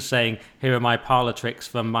that. He's just saying, "Here are my parlor tricks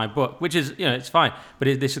from my book," which is, it's fine.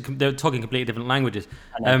 But they're talking completely different languages,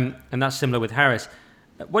 and that's similar with Harris.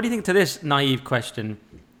 What do you think to this naive question?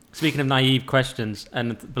 Speaking of naive questions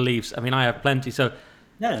and beliefs, I mean, I have plenty. So,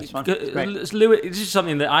 that's fine. Lewis, this is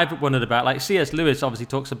something that I've wondered about. Like C.S. Lewis obviously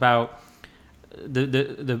talks about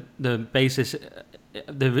the basis,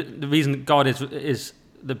 the reason God is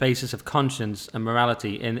the basis of conscience and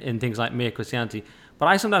morality in things like mere Christianity. But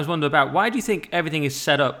I sometimes wonder about, why do you think everything is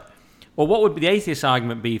set up, or what would the atheist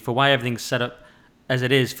argument be for why everything's set up as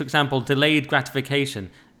it is? For example, delayed gratification,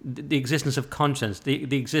 the existence of conscience,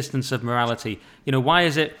 the existence of morality. Why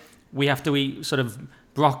is it we have to eat sort of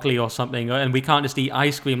broccoli or something, and we can't just eat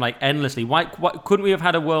ice cream endlessly? Why couldn't we have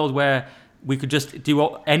had a world where we could just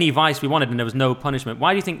do any vice we wanted and there was no punishment?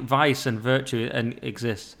 Why do you think vice and virtue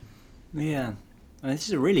exists? Yeah. This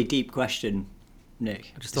is a really deep question,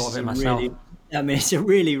 Nick. I just thought of it myself. It's a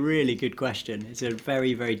really, really good question. It's a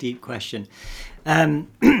very, very deep question.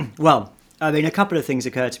 Well, a couple of things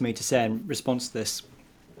occur to me to say in response to this.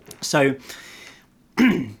 So,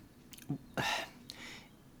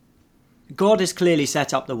 God has clearly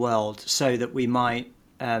set up the world so that we might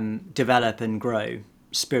develop and grow.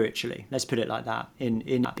 spiritually. Let's put it like that.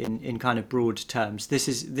 In kind of broad terms, this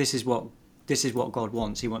is what God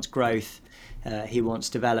wants. He wants growth. He wants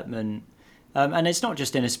development. And it's not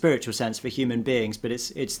just in a spiritual sense for human beings, but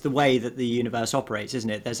it's the way that the universe operates, isn't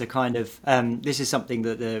it? There's a kind of this is something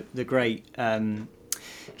that the great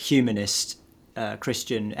humanist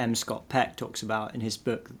Christian M. Scott Peck talks about in his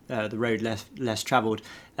book The Road Less Travelled.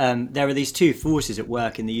 There are these two forces at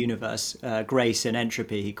work in the universe, grace and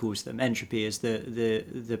entropy. He calls them. Entropy is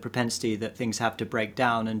the propensity that things have to break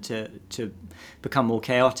down and to become more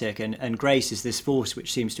chaotic, and grace is this force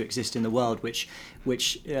which seems to exist in the world, which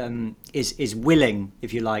is willing,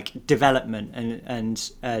 if you like, development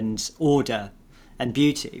and order and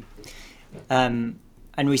beauty. And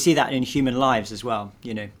we see that in human lives as well,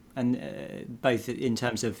 and both in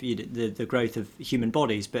terms of the growth of human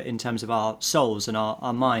bodies, but in terms of our souls and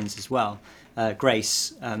our minds as well.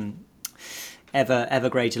 Grace, ever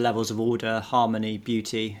greater levels of order, harmony,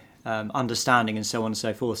 beauty, understanding, and so on and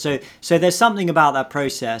so forth. So there's something about that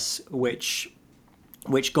process which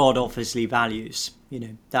God obviously values.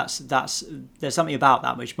 There's something about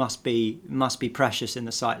that which must be precious in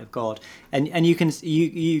the sight of God. And you can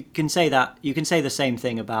say that, you can say the same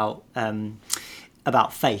thing about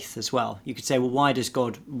faith as well. You could say, well, why does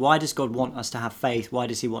God want us to have faith? Why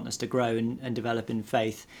does he want us to grow and develop in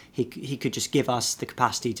faith? He could just give us the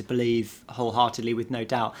capacity to believe wholeheartedly with no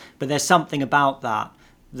doubt. But there's something about that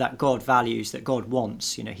God values, that God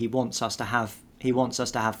wants. He wants us to have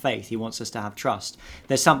faith. He wants us to have trust.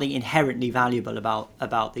 There's something inherently valuable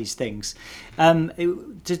about these things.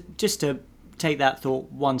 Just to take that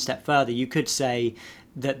thought one step further, you could say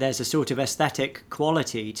that there's a sort of aesthetic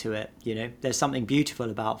quality to it. There's something beautiful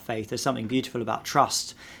about faith. There's something beautiful about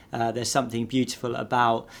trust. There's something beautiful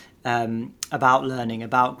about learning,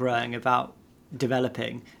 about growing, about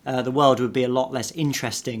developing. The world would be a lot less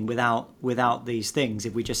interesting without these things,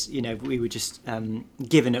 if we just we were just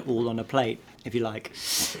given it all on a plate, if you like.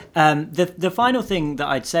 The final thing that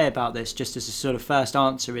I'd say about this, just as a sort of first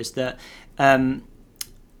answer, is that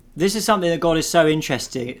this is something that God is so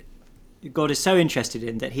interested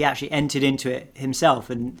in, that he actually entered into it himself,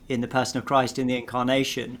 and in the person of Christ in the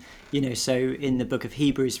incarnation. So in the book of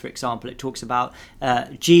Hebrews, for example, it talks about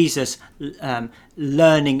Jesus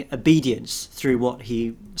learning obedience through what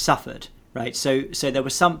he suffered, right? So there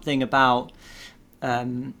was something about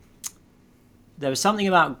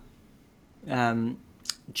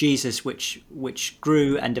Jesus which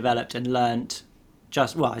grew and developed and learnt.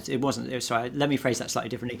 Let me phrase that slightly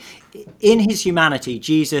differently. In his humanity,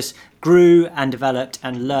 Jesus grew and developed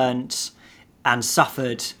and learnt and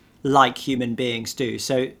suffered like human beings do.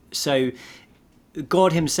 So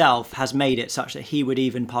God himself has made it such that he would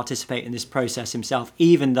even participate in this process himself,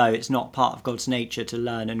 even though it's not part of God's nature to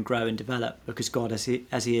learn and grow and develop, because God, as he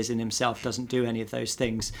is in himself, doesn't do any of those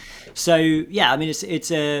things. So yeah, I mean,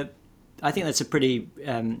 I think that's a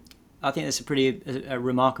pretty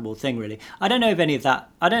remarkable thing, really. I don't know if any of that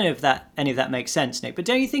makes sense, Nick. But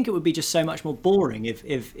don't you think it would be just so much more boring if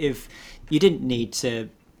you didn't need to,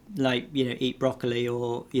 eat broccoli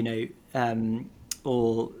or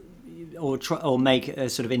make a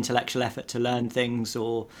sort of intellectual effort to learn things,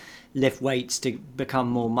 or lift weights to become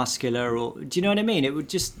more muscular, or do you know what I mean? It would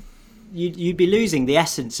just you'd be losing the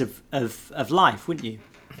essence of life, wouldn't you?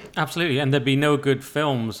 Absolutely, and there'd be no good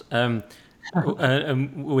films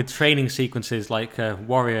with training sequences like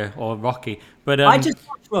Warrior or Rocky. But I just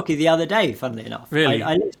watched Rocky the other day, funnily enough. Really?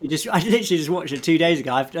 I literally just watched it 2 days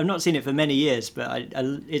ago. I've not seen it for many years, but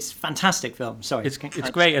it's a fantastic film. Sorry. It's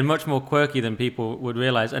great and much more quirky than people would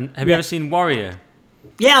realise. And have you ever seen Warrior?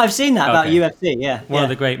 Yeah, I've seen that about UFC, yeah. One of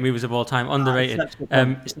the great movies of all time, underrated. It's such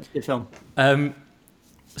a good film.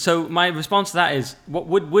 So my response to that is, what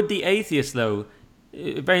would the atheist, though,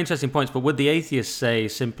 very interesting points, but would the atheist say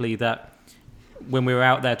simply that when we were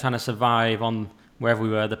out there trying to survive on wherever we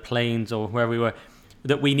were, the plains or wherever we were,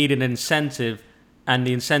 that we needed an incentive, and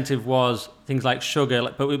the incentive was things like sugar,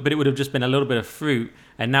 but it would have just been a little bit of fruit,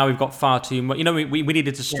 and now we've got far too much. We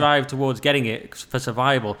needed to strive towards getting it for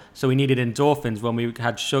survival, so we needed endorphins when we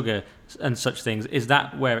had sugar and such things. Is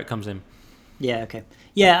that where it comes in? Yeah, okay.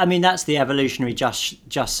 Yeah, I mean, that's the evolutionary just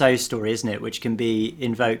so story, isn't it, which can be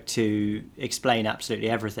invoked to explain absolutely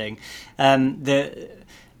everything. I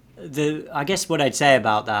guess what I'd say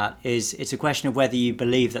about that is it's a question of whether you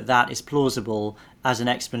believe that is plausible as an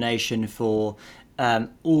explanation for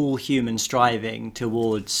all human striving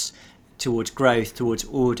towards growth, towards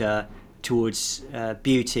order, towards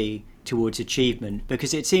beauty, towards achievement.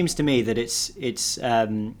 Because it seems to me that it's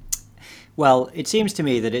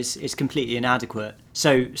completely inadequate.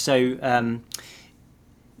 So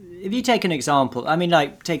if you take an example, I mean,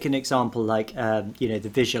 like take an example like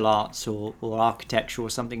the visual arts or architecture or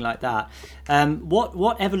something like that.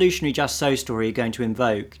 What evolutionary just so story are you going to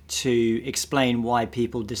invoke to explain why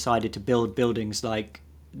people decided to build buildings like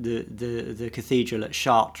the cathedral at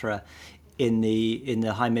Chartres in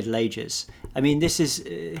the High Middle Ages? I mean, this is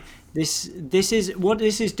what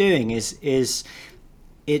this is doing is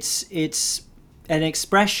it's an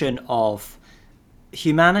expression of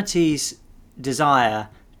humanity's desire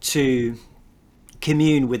to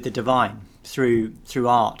commune with the divine through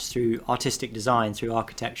art, through artistic design, through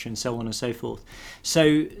architecture, and so on and so forth.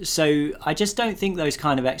 So I just don't think those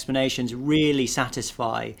kind of explanations really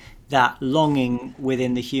satisfy that longing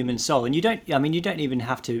within the human soul. And you don't even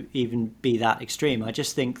have to even be that extreme. I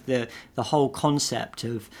just think the whole concept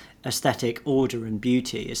of aesthetic order and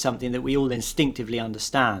beauty is something that we all instinctively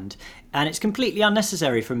understand, and it's completely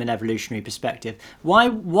unnecessary from an evolutionary perspective. Why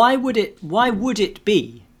would it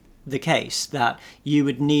be the case that you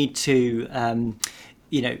would need to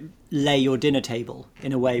lay your dinner table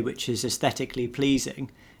in a way which is aesthetically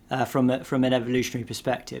pleasing from an evolutionary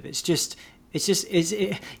perspective?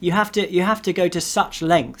 You have to go to such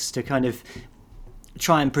lengths to kind of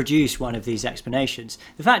try and produce one of these explanations.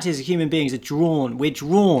 The fact is, human beings we're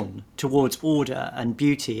drawn towards order and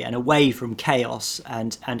beauty and away from chaos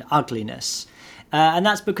and ugliness, and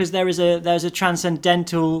that's because there's a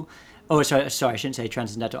transcendental, I shouldn't say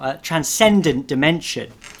transcendental, transcendent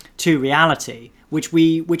dimension to reality which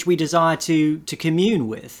we desire to commune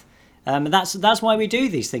with. That's why we do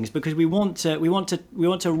these things, because we want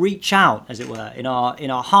to reach out, as it were, in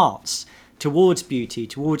our hearts towards beauty,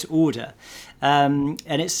 towards order, and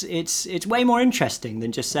it's way more interesting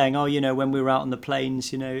than just saying, when we were out on the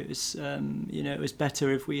plains, it was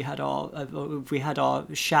better if we had our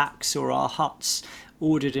shacks or our huts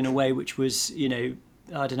ordered in a way which was,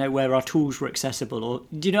 I don't know, where our tools were accessible, or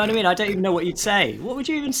do you know what I mean? I don't even know what you'd say. What would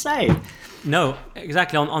you even say? No,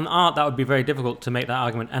 exactly. On art, that would be very difficult to make that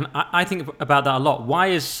argument. And I think about that a lot. Why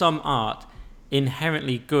is some art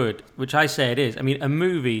inherently good, which I say it is? I mean, a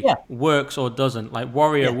movie works or doesn't. Like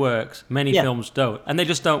Warrior works, many films don't. And they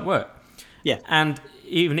just don't work. Yeah. And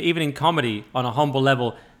even in comedy, on a humble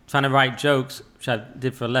level, trying to write jokes, which I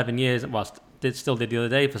did for 11 years, still did the other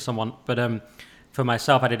day for someone, but for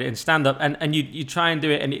myself, I did it in stand-up, and you try and do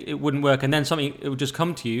it, and it wouldn't work, and then it would just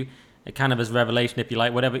come to you, kind of as revelation, if you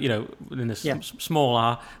like, whatever, in a small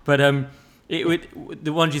R, but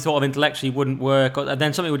the ones you thought of intellectually wouldn't work, and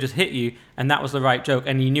then something would just hit you, and that was the right joke,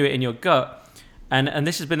 and you knew it in your gut, and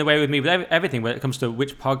this has been the way with me with everything, when it comes to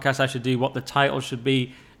which podcast I should do, what the title should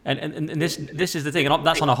be, and this is the thing, and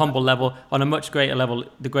that's on a humble level. On a much greater level,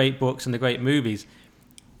 the great books and the great movies,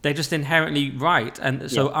 they're just inherently right. And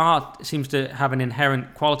so art seems to have an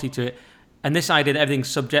inherent quality to it. And this idea that everything's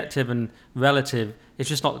subjective and relative, it's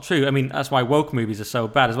just not true. I mean, that's why woke movies are so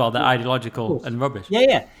bad as well. They're ideological and rubbish.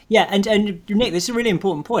 Yeah. And Nick, this is a really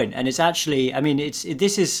important point. And it's actually, I mean,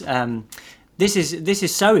 this is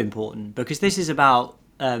so important, because this is about,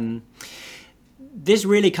 this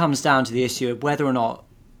really comes down to the issue of whether or not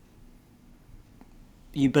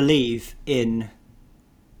you believe in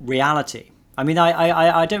reality. I mean,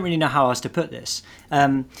 I don't really know how else to put this.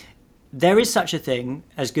 There is such a thing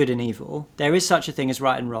as good and evil. There is such a thing as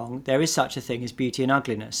right and wrong. There is such a thing as beauty and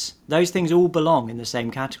ugliness. Those things all belong in the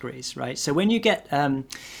same categories, right? So when you get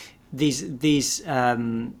these have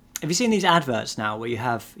you seen these adverts now where you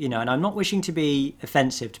have, and I'm not wishing to be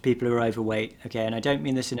offensive to people who are overweight, okay? And I don't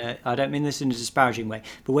mean this in a disparaging way.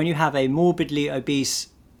 But when you have a morbidly obese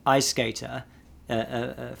ice skater,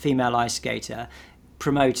 a female ice skater,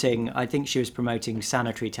 I think she was promoting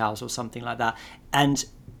sanitary towels or something like that, and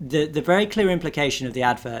the very clear implication of the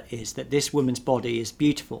advert is that this woman's body is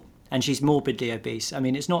beautiful and she's morbidly obese. I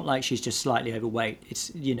mean, it's not like she's just slightly overweight.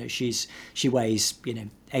 It's, she weighs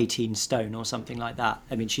 18 stone or something like that.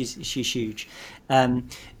 I mean, she's huge.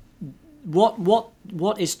 What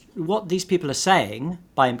these people are saying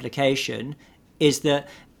by implication is that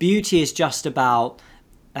beauty is just about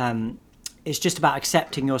it's just about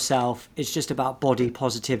accepting yourself. It's just about body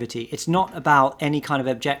positivity. It's not about any kind of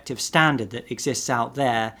objective standard that exists out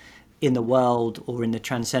there in the world or in the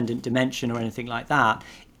transcendent dimension or anything like that.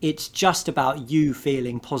 It's just about you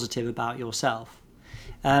feeling positive about yourself.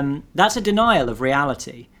 That's a denial of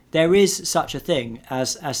reality. There is such a thing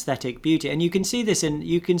as aesthetic beauty, and you can see this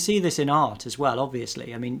in art as well.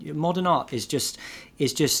 Obviously, I mean, modern art is just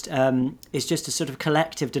a sort of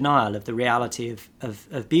collective denial of the reality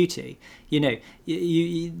of beauty.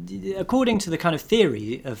 According to the kind of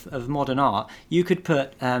theory of modern art, you could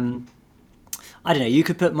put you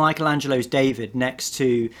could put Michelangelo's David next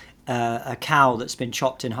to a cow that's been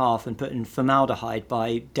chopped in half and put in formaldehyde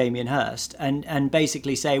by Damien Hirst, and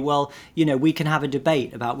basically say, well, we can have a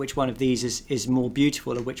debate about which one of these is more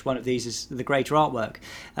beautiful or which one of these is the greater artwork.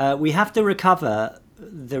 We have to recover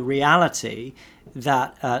the reality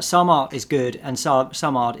that some art is good and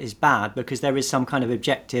some art is bad, because there is some kind of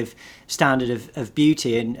objective standard of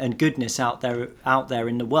beauty and goodness out there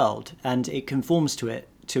in the world, and it conforms to it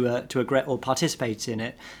to a great, or participates in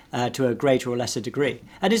it to a greater or lesser degree.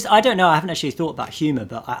 And I don't know, I haven't actually thought about humour,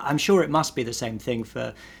 but I'm sure it must be the same thing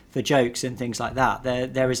for jokes and things like that.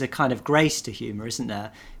 There is a kind of grace to humour, isn't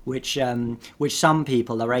there, which some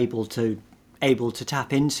people are able to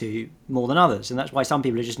tap into more than others, and that's why some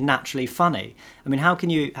people are just naturally funny. I mean, how can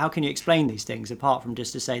you explain these things apart from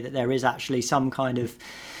just to say that there is actually some kind of,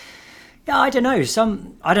 I don't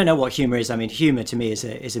know what humour is. I mean, humour to me is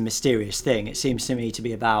a mysterious thing. It seems to me to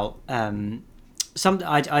be about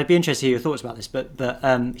I'd be interested to hear your thoughts about this, but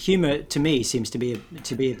humour to me seems to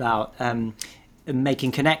be about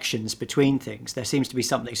making connections between things. There seems to be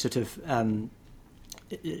something sort of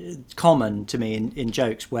common to me in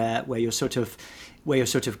jokes where you're sort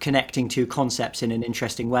of connecting two concepts in an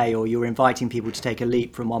interesting way, or you're inviting people to take a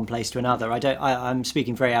leap from one place to another. I'm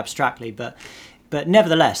speaking very abstractly, but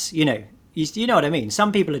nevertheless, you know what I mean.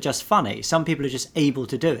 Some people are just funny, some people are just able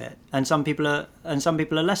to do it, and some people are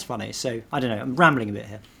less funny. So I don't know, I'm rambling a bit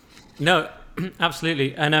here. No,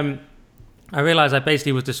 absolutely. And I realised I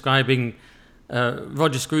basically was describing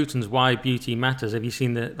Roger Scruton's Why Beauty Matters. Have you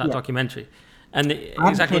seen that documentary? And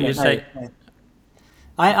exactly what you say. No.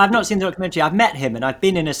 I've not seen the documentary. I've met him and I've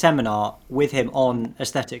been in a seminar with him on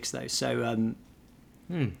aesthetics, though. So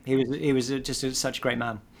he was just such a great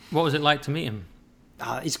man. What was it like to meet him?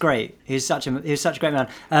 He's great. He's such a great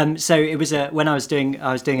man. So it was when I was doing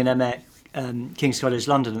an MA at King's College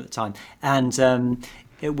London at the time, and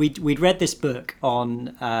we'd read this book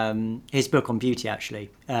on his book on beauty,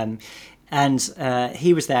 actually. And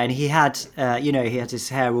he was there, and he had, he had his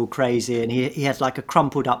hair all crazy, and he had like a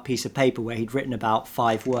crumpled up piece of paper where he'd written about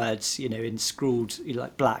 5 words, in scrawled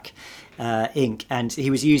like black ink, and he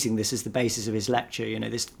was using this as the basis of his lecture.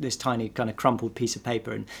 This tiny kind of crumpled piece of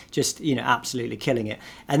paper, and just absolutely killing it.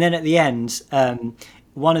 And then at the end, there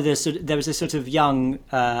was a sort of young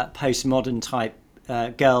postmodern type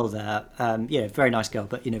girl there, very nice girl,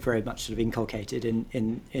 but very much sort of inculcated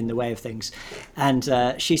in the way of things.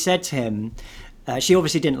 And she said to him, she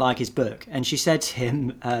obviously didn't like his book, and she said to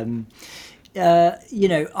him,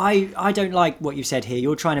 I don't like what you've said here.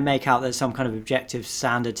 You're trying to make out there's some kind of objective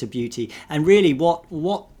standard to beauty, and really what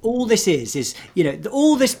all this is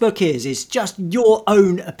all this book is just your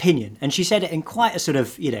own opinion. And she said it in quite a sort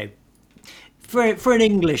of for an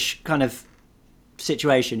English kind of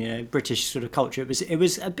situation, British sort of culture, it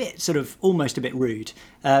was a bit sort of almost a bit rude.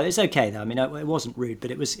 It's okay though. I mean, it wasn't rude,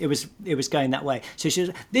 but it was going that way. So she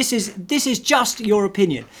was, this is just your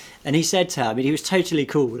opinion. And he said to her, I mean, he was totally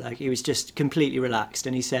cool, like he was just completely relaxed,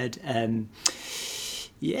 and he said,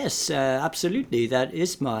 yes, absolutely, it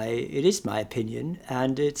is my opinion,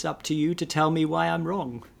 and it's up to you to tell me why I'm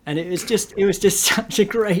wrong. And it was just such a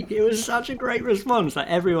great response. Like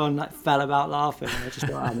everyone fell about laughing. And I just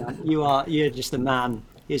thought, oh, man, you're just the man.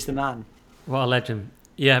 He's the man. What a legend.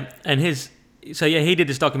 Yeah, and he did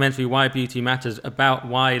this documentary, Why Beauty Matters, about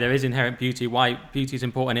why there is inherent beauty, why beauty is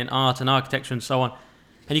important in art and architecture and so on.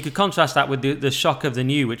 And you could contrast that with the Shock of the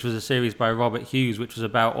New, which was a series by Robert Hughes, which was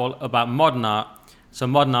about modern art. So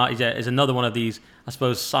modern art is another one of these, I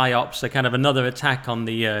suppose, psyops, a kind of another attack on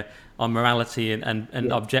the on morality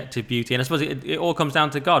and objective beauty. And I suppose it all comes down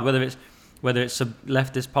to God, whether it's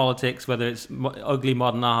leftist politics, whether it's ugly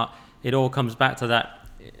modern art, it all comes back to that.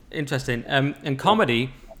 Interesting. And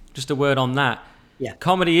comedy, just a word on that. Yeah.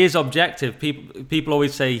 Comedy is objective. People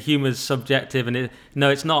always say humor's subjective, and no,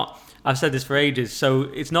 it's not. I've said this for ages. So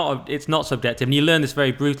it's not subjective, and you learn this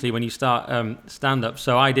very brutally when you start stand-up.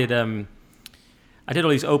 So I did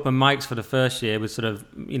all these open mics for the first year with sort of,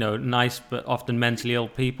 nice but often mentally ill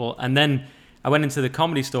people. And then I went into the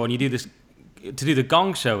Comedy Store, and you do this to do the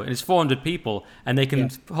Gong Show, and it's 400 people, and they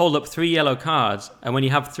can hold up 3 yellow cards, and when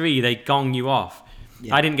you have 3, they gong you off.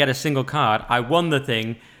 Yeah. I didn't get a single card. I won the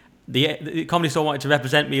thing. The Comedy Store wanted to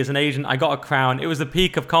represent me as an Asian. I got a crown. It was the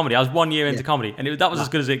peak of comedy. I was 1 year into comedy, and that was as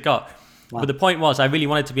good as it got. Wow. But the point was, I really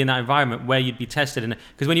wanted to be in that environment where you'd be tested,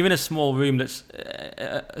 because when you're in a small room that's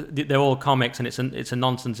they're all comics and it's a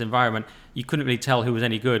nonsense environment, you couldn't really tell who was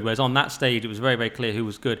any good. Whereas on that stage, it was very, very clear who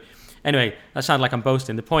was good. Anyway, that sounds like I'm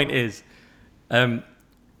boasting. The point is,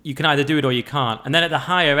 you can either do it or you can't. And then at the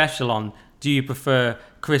higher echelon, do you prefer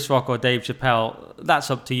Chris Rock or Dave Chappelle? That's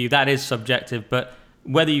up to you. That is subjective. But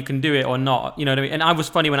whether you can do it or not. You know what I mean? And I was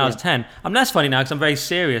funny when I was 10. I'm less funny now because I'm very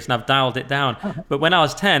serious and I've dialed it down. But when I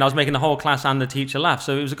was 10, I was making the whole class and the teacher laugh.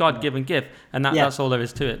 So it was a God-given gift, and that's all there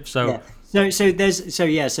is to it. So let's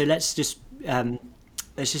just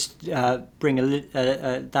bring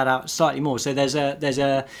that out slightly more. So there's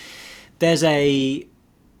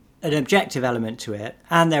an objective element to it,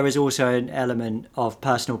 and there is also an element of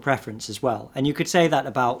personal preference as well. And you could say that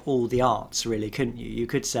about all the arts, really, couldn't you? You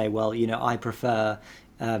could say, well, I prefer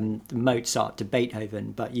Mozart to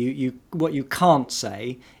Beethoven, but what you can't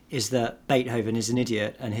say is that Beethoven is an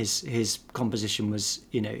idiot and his composition was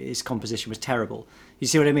terrible. You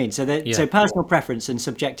see what I mean? So personal preference and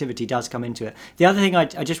subjectivity does come into it. The other thing I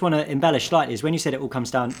just want to embellish slightly is when you said it all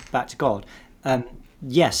comes down back to God.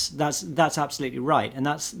 Yes, that's absolutely right, and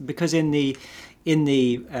that's because in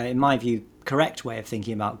my view, correct way of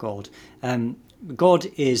thinking about God, God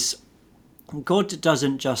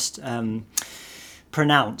doesn't just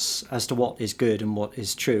pronounce as to what is good and what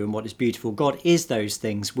is true and what is beautiful. God is those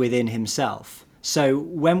things within Himself. So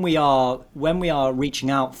when we are reaching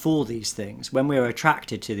out for these things, when we're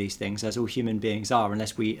attracted to these things, as all human beings are,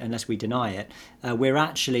 unless we deny it, what we're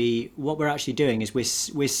actually doing is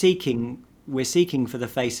we're seeking for the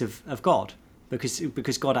face of God,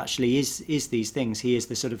 because God actually is these things. He is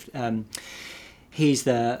the sort of he's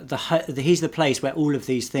the place where all of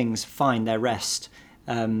these things find their rest,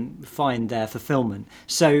 find their fulfillment.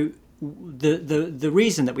 So the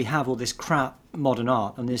reason that we have all this crap modern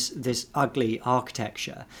art and this ugly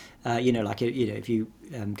architecture, if you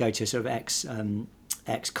go to sort of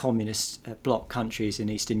ex-communist bloc countries in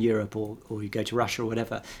Eastern Europe, or you go to Russia or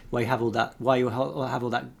whatever, where you have all that,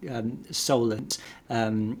 solent,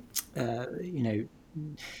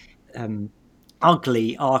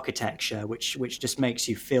 ugly architecture, which just makes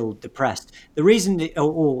you feel depressed. The reason,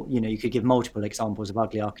 you could give multiple examples of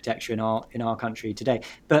ugly architecture in our country today,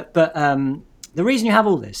 but the reason you have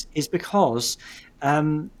all this is because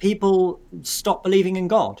people stop believing in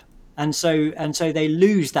God. And so they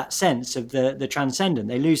lose that sense of the transcendent.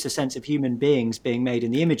 They lose the sense of human beings being made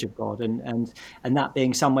in the image of God, and that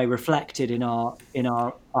being some way reflected in our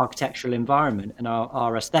architectural environment and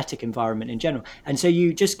our aesthetic environment in general. And so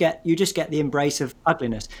you just get the embrace of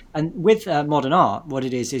ugliness. And with modern art, what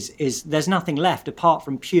it is there's nothing left apart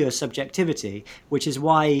from pure subjectivity, which is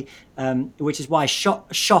why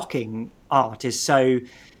shocking art is so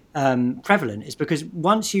prevalent. Is because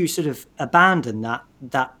once you sort of abandon that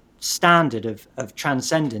standard of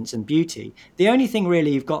transcendence and beauty, the only thing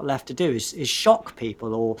really you've got left to do is shock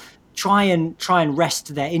people or try and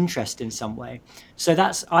wrest their interest in some way. So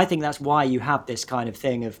I think that's why you have this kind of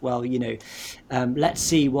thing of, well, let's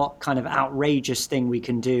see what kind of outrageous thing we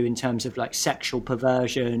can do in terms of like sexual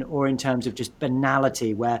perversion, or in terms of just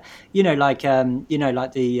banality, where like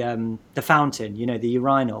the fountain, the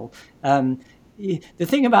urinal. The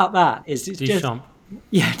thing about that is it's Duchamp.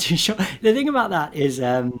 The thing about that is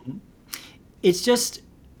it's just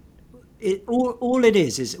all it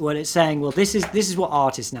is well, it's saying, well, this is what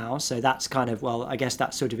art is now, so that's kind of, well, I guess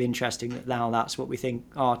that's sort of interesting that now that's what we think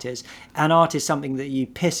art is, and art is something that you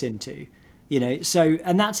piss into, so,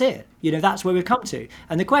 and that's it, that's where we've come to.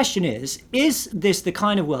 And the question is this the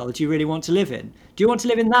kind of world you really want to live in? Do you want to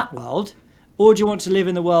live in that world, or do you want to live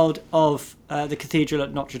in the world of the cathedral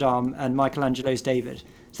at Notre Dame and Michelangelo's David?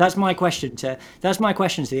 So that's my question to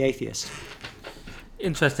the atheist.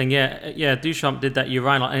 Interesting, yeah. Duchamp did that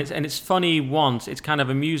urinal, and it's funny once, it's kind of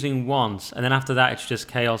amusing once, and then after that it's just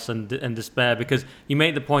chaos and despair, because you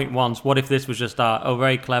make the point once, what if this was just art? Oh,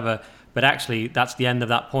 very clever, but actually that's the end of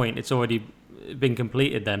that point. It's already been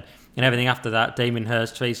completed then, and everything after that, Damien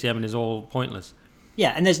Hirst, Tracy Emin, is all pointless.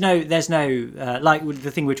 Yeah, and there's no like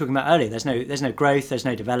the thing we were talking about earlier. There's no growth. There's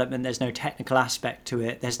no development. There's no technical aspect to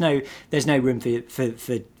it. There's no room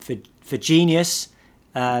for genius.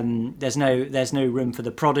 There's no room for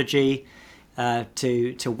the prodigy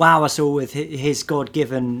to wow us all with his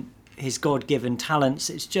God-given talents.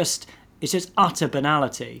 It's just utter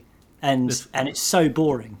banality, and it's so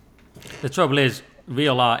boring. The trouble is,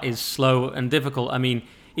 real art is slow and difficult. I mean,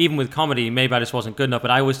 even with comedy, maybe I just wasn't good enough, but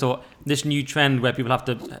I always thought this new trend where people have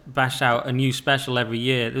to bash out a new special every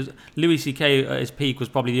year. Louis C.K. at his peak was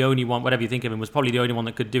probably the only one, whatever you think of him, was probably the only one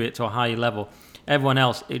that could do it to a high level. Everyone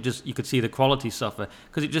else, you could see the quality suffer,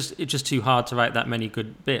 because it's just too hard to write that many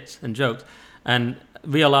good bits and jokes. And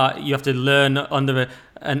real art, you have to learn under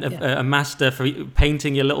a master for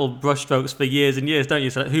painting your little brushstrokes for years and years, don't you?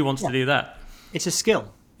 So who wants to do that? It's a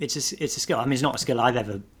skill. It's a skill. I mean, it's not a skill I've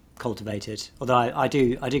ever cultivated, although I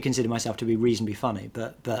do consider myself to be reasonably funny,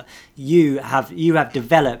 but you have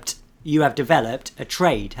developed you have developed a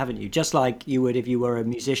trade, haven't you? Just like you would if you were a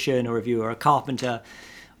musician or if you were a carpenter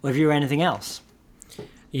or if you were anything else.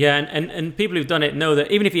 Yeah, and people who've done it know that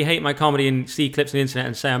even if you hate my comedy and see clips on the internet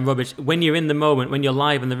and say I'm rubbish, when you're in the moment, when you're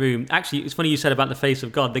live in the room, actually, it's funny you said about the face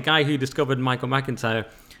of God. The guy who discovered Michael McIntyre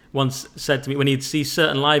once said to me, when he'd see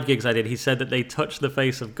certain live gigs I did, he said that they touched the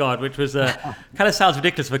face of God, which was kind of sounds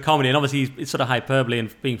ridiculous for comedy, and obviously it's sort of hyperbole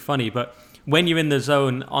and being funny, but when you're in the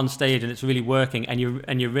zone on stage and it's really working and you're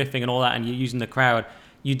riffing and all that and you're using the crowd,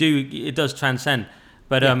 it does transcend.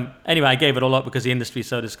 But anyway, I gave it all up because the industry is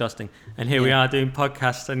so disgusting. And here we are doing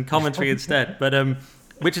podcasts and commentary instead. But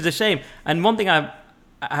which is a shame. And one thing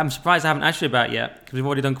I'm surprised I haven't asked you about yet, because we've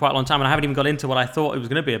already done quite a long time and I haven't even got into what I thought it was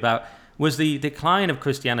going to be about, was the decline of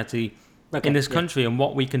Christianity in this country and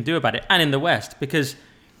what we can do about it, and in the West. Because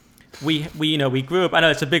we grew up, I know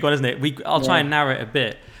it's a big one, isn't it? I'll try and narrow it a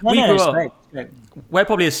bit. We're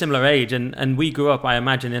probably a similar age, and we grew up, I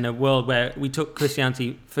imagine, in a world where we took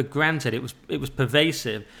Christianity for granted. It was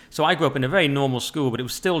pervasive. So I grew up in a very normal school, but it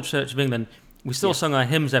was still Church of England. We still sung our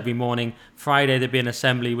hymns every morning. Friday there'd be an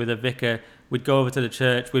assembly with a vicar. We'd go over to the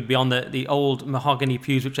church. We'd be on the old mahogany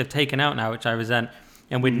pews, which they've taken out now, which I resent.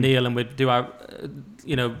 And we'd kneel and we'd do our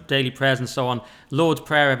daily prayers and so on. Lord's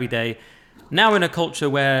Prayer every day. Now we're in a culture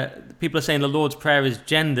where people are saying the Lord's Prayer is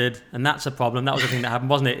gendered, and that's a problem. That was the thing that happened,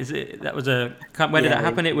 wasn't it? Where did that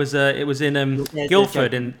happen? It was in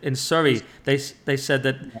Guildford in Surrey. They said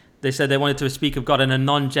they wanted to speak of God in a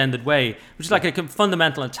non-gendered way, which is like a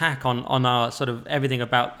fundamental attack on our sort of everything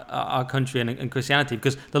about our country and Christianity,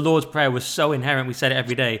 because the Lord's Prayer was so inherent. We said it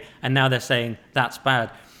every day, and now they're saying that's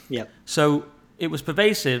bad. Yeah. So it was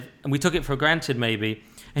pervasive, and we took it for granted, maybe.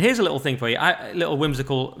 And here's a little thing for you, a little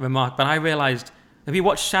whimsical remark, but I realised, have you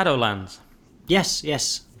watched Shadowlands? Yes.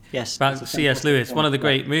 About C.S. Lewis, one of the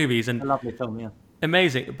great movies. And a lovely film, yeah.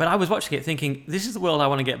 Amazing. But I was watching it thinking, this is the world I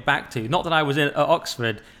want to get back to. Not that I was at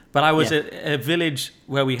Oxford, but I was at a village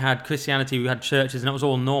where we had Christianity, we had churches, and it was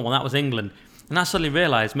all normal. That was England. And I suddenly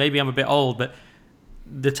realised, maybe I'm a bit old, but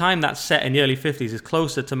the time that's set in the early 50s is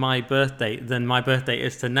closer to my birthday than my birthday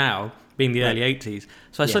is to now, being the early 80s.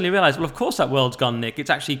 So I suddenly realised, well, of course that world's gone, Nick.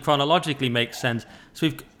 It's actually chronologically makes sense.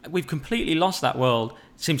 So we've completely lost that world,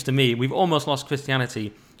 it seems to me. We've almost lost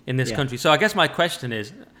Christianity in this country. So I guess my question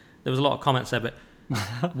is, there was a lot of comments there, but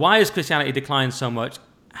why has Christianity declined so much?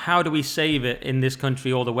 How do we save it in this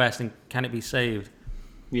country or the West, and can it be saved?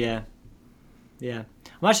 Yeah. I'm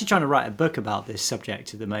actually trying to write a book about this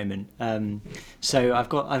subject at the moment. So I've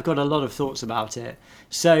got a lot of thoughts about it.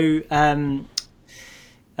 So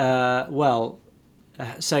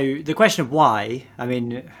so the question of why, I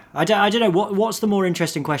mean, I don't know what's the more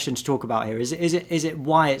interesting question to talk about here. Is it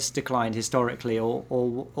why it's declined historically, or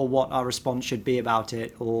what our response should be about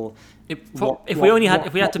it, or if we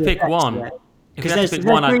had to pick one, because there's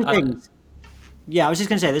three things. Yeah, I was just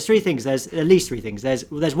going to say there's three things. There's at least three things.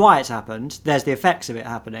 There's why it's happened. There's the effects of it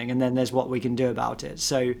happening, and then there's what we can do about it.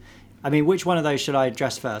 So, I mean, which one of those should I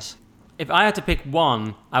address first? If I had to pick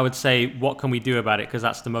one, I would say, what can we do about it? Because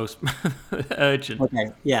that's the most urgent.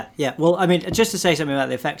 Okay, yeah. Well, I mean, just to say something about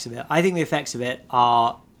the effects of it, I think the effects of it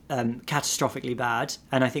are catastrophically bad,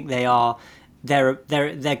 and I think they're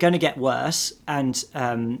going to get worse, and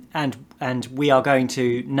we are going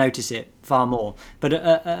to notice it far more. But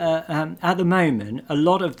at the moment, a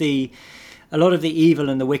lot of the evil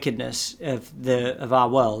and the wickedness of our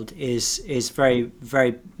world is very,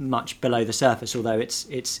 very much below the surface, although it's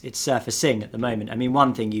surfacing at the moment. I mean,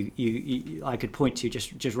 one thing you I could point to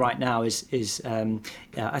just right now is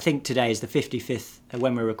I think today is the 55th,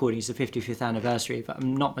 when we're recording, is the 55th anniversary, if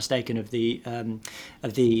I'm not mistaken, of the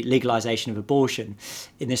legalization of abortion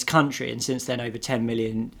in this country, and since then over 10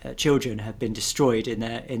 million children have been destroyed in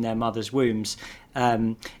their mothers' wombs.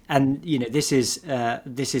 And this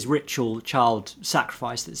is ritual child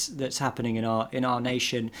sacrifice that's happening in our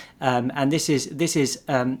nation, and this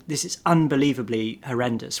is unbelievably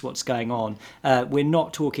horrendous what's going on. We're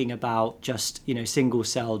not talking about just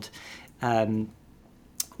single-celled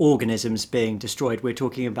organisms being destroyed. We're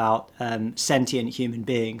talking about sentient human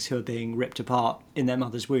beings who are being ripped apart in their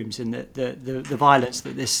mother's wombs, and the violence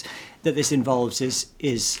that this involves is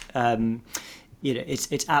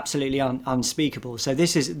it's absolutely unspeakable. So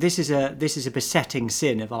this is a besetting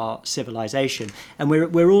sin of our civilization, and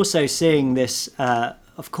we're also seeing this,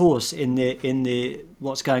 of course, in the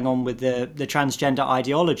what's going on with the transgender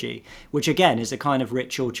ideology, which again is a kind of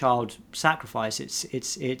ritual child sacrifice. It's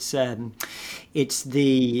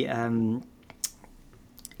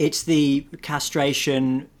the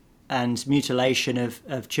castration and mutilation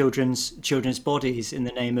of children's bodies in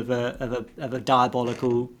the name of a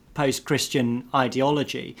diabolical post-Christian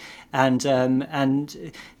ideology, and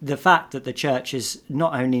the fact that the church is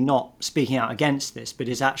not only not speaking out against this, but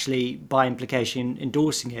is actually by implication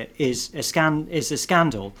endorsing it is a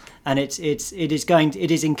scandal, and it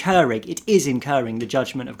is incurring the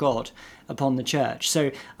judgment of God upon the church. So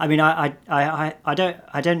I mean, I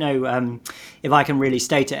don't know if I can really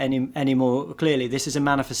state it any more clearly. This is a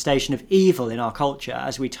manifestation of evil in our culture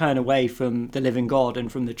as we turn away from the living God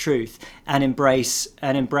and from the truth, and embrace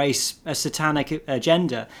a satanic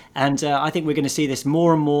agenda. And I think we're going to see this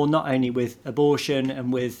more and more, not only with abortion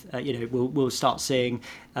and with we'll start seeing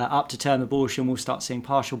up to term abortion, we'll start seeing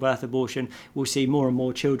partial birth abortion, we'll see more and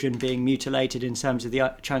more children being mutilated in terms of the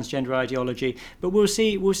transgender ideology, but we'll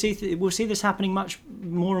see this happening much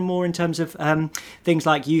more and more in terms of things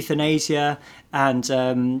like euthanasia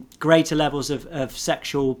and greater levels of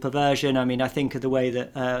sexual perversion. I mean, I think of the way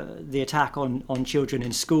that the attack on children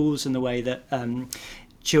in schools, and the way that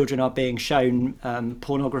children are being shown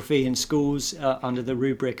pornography in schools under the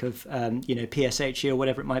rubric of PSHE or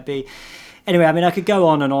whatever it might be. Anyway, I mean, I could go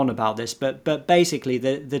on and on about this, but basically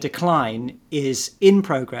the decline is in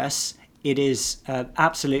progress. It is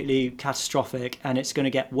absolutely catastrophic, and it's going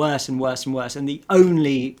to get worse and worse and worse. And the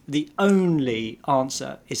only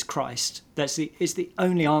answer is Christ. It's the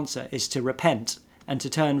only answer is to repent and to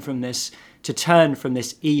turn from this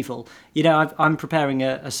evil. You know, I'm preparing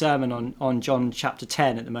a sermon on John chapter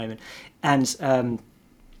 10 at the moment, and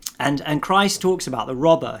Christ talks about the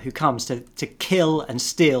robber who comes to kill and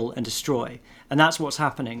steal and destroy. And that's what's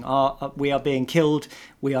happening. We are being killed,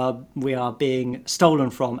 we are being stolen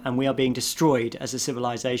from, and we are being destroyed as a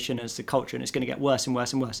civilization, as a culture, and it's going to get worse and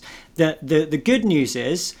worse and worse. The good news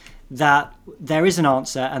is that there is an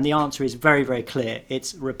answer, and the answer is very, very clear.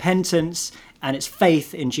 It's repentance, and it's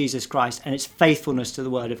faith in Jesus Christ, and it's faithfulness to the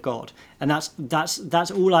Word of God. And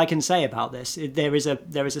that's all I can say about this. There is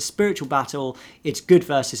a spiritual battle. It's good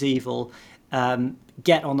versus evil.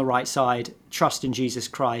 Get on the right side, trust in Jesus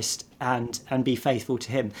Christ, and be faithful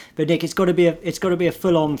to Him. But Nick, it's got to be a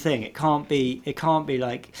full-on thing. It can't be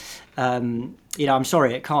like I'm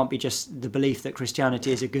sorry, it can't be just the belief that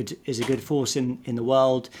Christianity is a good force in the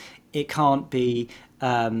world. It can't be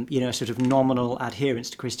sort of nominal adherence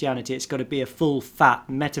to Christianity. It's got to be a full, fat,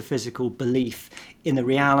 metaphysical belief in the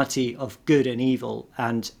reality of good and evil,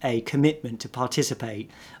 and a commitment to participate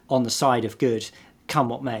on the side of good, come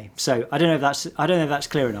what may. So I don't know if that's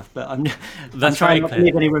clear enough, but I'm trying not to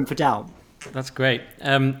leave any room for doubt. That's great.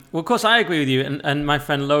 Well, of course, I agree with you. And my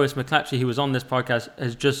friend Lois McClatchy, who was on this podcast,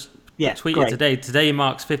 has just tweeted great. today. Today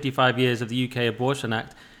marks 55 years of the UK Abortion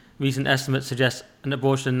Act. Recent estimates suggest an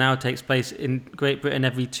abortion now takes place in Great Britain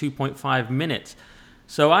every 2.5 minutes.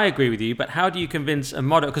 So I agree with you, but how do you convince a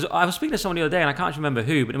moderate... Because I was speaking to someone the other day, and I can't remember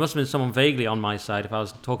who, but it must have been someone vaguely on my side if I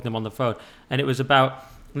was talking to them on the phone. And it was about...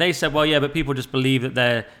 And they said, well, yeah, but people just believe that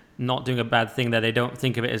they're not doing a bad thing there. They don't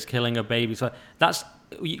think of it as killing a baby. So that's...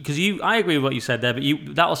 Because I agree with what you said there, but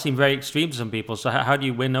that will seem very extreme to some people. So how do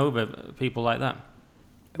you win over people like that?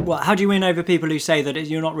 Well, how do you win over people who say that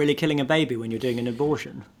you're not really killing a baby when you're doing an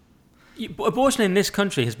abortion? Abortion in this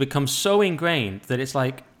country has become so ingrained that it's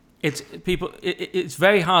like it's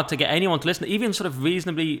very hard to get anyone to listen. Even sort of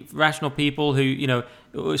reasonably rational people who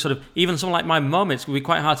sort of, even someone like my mum, it's be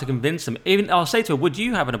quite hard to convince them. Even I'll say to her, "Would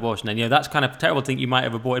you have an abortion?" And that's kind of terrible to think you might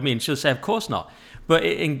have aborted me, and she'll say, "Of course not." But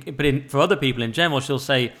for other people in general, she'll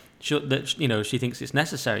say that she thinks it's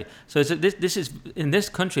necessary. So this is in this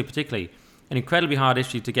country particularly an incredibly hard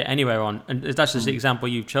issue to get anywhere on, and that's just the example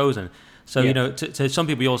you've chosen. So to some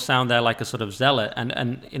people, you all sound there like a sort of zealot,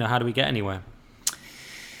 and how do we get anywhere?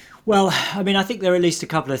 Well, I mean, I think there are at least a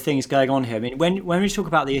couple of things going on here. I mean, when we talk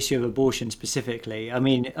about the issue of abortion specifically, I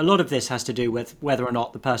mean, a lot of this has to do with whether or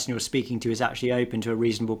not the person you're speaking to is actually open to a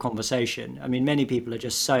reasonable conversation. I mean, many people are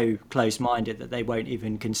just so close-minded that they won't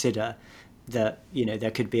even consider that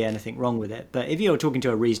there could be anything wrong with it. But if you're talking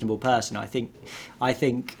to a reasonable person, I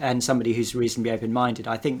think, and somebody who's reasonably open-minded,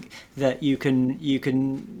 I think that you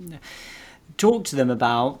can talk to them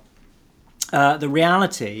about the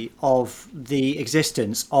reality of the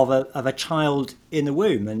existence of a child in the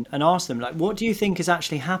womb, and ask them, like, what do you think is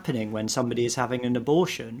actually happening when somebody is having an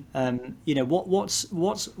abortion?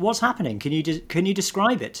 What's happening? Can you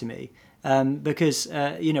describe it to me? Because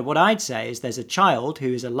what I'd say is there's a child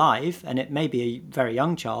who is alive, and it may be a very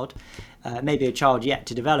young child, maybe a child yet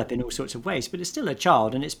to develop in all sorts of ways, but it's still a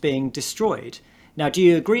child, and it's being destroyed. Now, do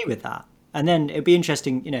you agree with that? And then it'd be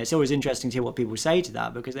interesting, it's always interesting to hear what people say to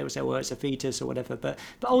that, because they will say, well, it's a fetus or whatever. But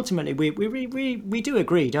ultimately, we do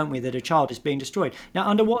agree, don't we, that a child is being destroyed. Now,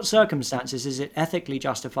 under what circumstances is it ethically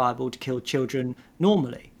justifiable to kill children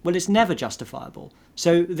normally? Well, it's never justifiable.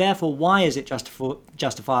 So therefore, why is it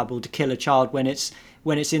justifiable to kill a child when it's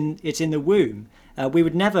in the womb? We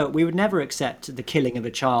would never accept the killing of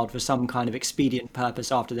a child for some kind of expedient purpose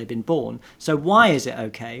after they've been born. So why is it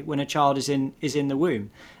okay when a child is in the womb?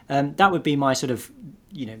 That would be my sort of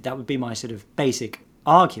basic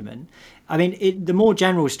argument. I mean, the more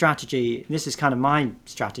general strategy, this is kind of my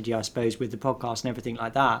strategy, I suppose, with the podcast and everything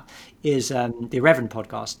like that, is the Irreverend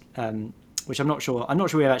podcast, which I'm not sure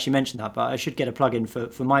we've actually mentioned that, but I should get a plug in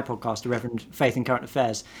for my podcast, Irreverend Faith and Current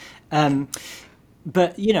Affairs.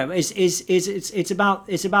 But it's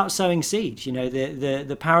about sowing seed.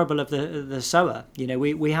 The parable of the sower.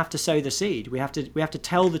 We have to sow the seed. We have to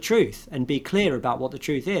tell the truth and be clear about what the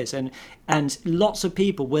truth is. And lots of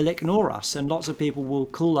people will ignore us, and lots of people will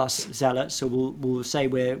call us zealots, or will say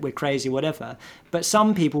we're crazy, whatever. But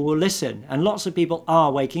some people will listen, and lots of people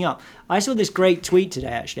are waking up. I saw this great tweet today,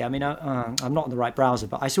 actually. I mean, I'm not on the right browser,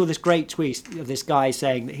 but I saw this great tweet of this guy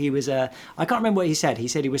saying that he was I can't remember what he said. He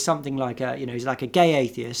said he was something like he's like a gay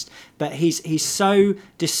atheist, but he's so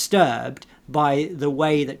disturbed by the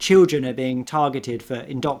way that children are being targeted for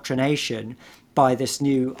indoctrination by this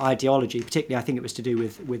new ideology, particularly I think it was to do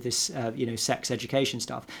with this sex education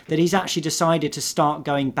stuff, that he's actually decided to start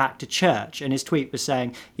going back to church. And his tweet was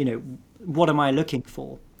saying, what am I looking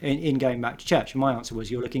for in going back to church? And my answer was,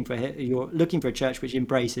 you're looking for a church which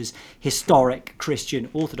embraces historic Christian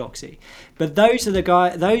orthodoxy. But those are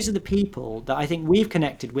the people that I think we've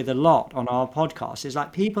connected with a lot on our podcast. Is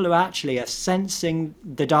like people who actually are sensing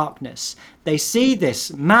the darkness. They see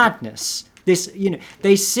this madness. They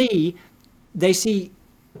see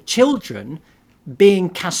children being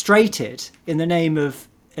castrated in the name of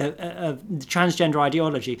transgender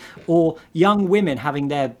ideology, or young women having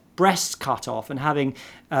their breasts cut off and having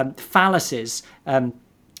phalluses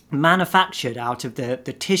manufactured out of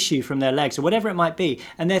the tissue from their legs, or whatever it might be.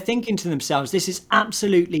 And they're thinking to themselves, this is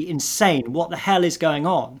absolutely insane. What the hell is going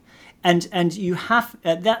on? And you have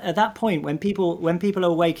at that point, when people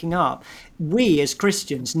are waking up, we as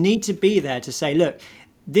Christians need to be there to say, look,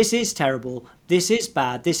 this is terrible, this is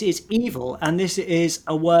bad, this is evil, and this is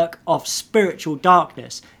a work of spiritual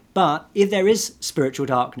darkness. But if there is spiritual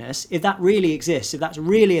darkness, if that really exists, if that's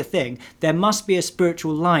really a thing, there must be a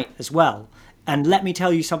spiritual light as well. And let me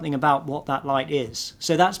tell you something about what that light is.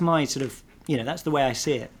 So that's my sort of, that's the way I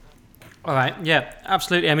see it. All right. Yeah,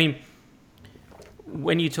 absolutely. I mean,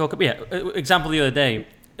 when you talk, example the other day,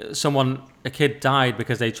 a kid died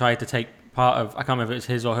because they tried to take part of, I can't remember if it's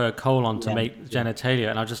his or her colon to make genitalia.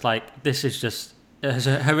 And I was just like, this is just as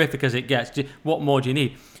horrific as it gets. What more do you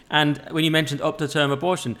need? And when you mentioned up-to-term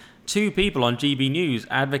abortion, 2 people on GB News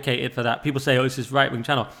advocated for that. People say, oh, it's this right-wing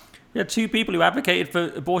channel. There are 2 people who advocated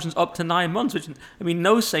for abortions up to 9 months, which, I mean,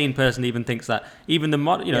 no sane person even thinks that. Even the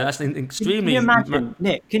that's extremely... Can you imagine,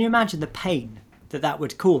 Nick, can you imagine the pain that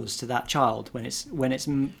would cause to that child when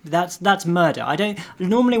that's murder?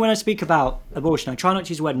 Normally when I speak about abortion, I try not to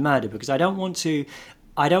use the word murder, because I don't want to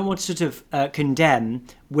sort of condemn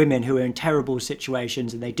women who are in terrible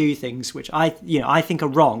situations and they do things which I think are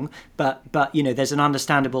wrong, but there's an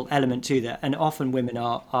understandable element to that, and often women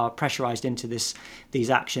are pressurized into these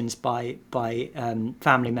actions by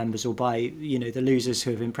family members, or by the losers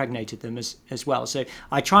who have impregnated them as well. So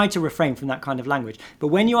I try to refrain from that kind of language. But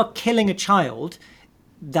when you are killing a child,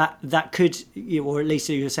 that could, or at least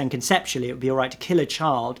you're saying conceptually, it would be all right to kill a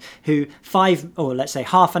child who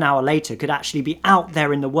half an hour later could actually be out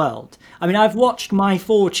there in the world. I mean, I've watched my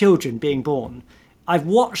 4 children being born. I've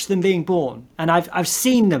watched them being born, and I've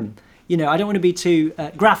seen them. I don't want to be too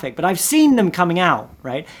graphic, but I've seen them coming out,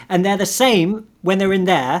 right? And they're the same when they're in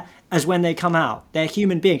there as when they come out. They're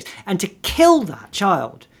human beings. And to kill that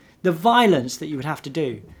child, the violence that you would have to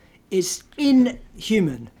do is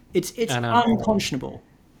inhuman. It's unconscionable.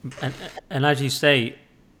 And as you say,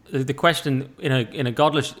 the question in a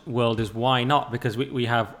godless world is why not? Because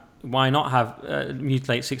why not have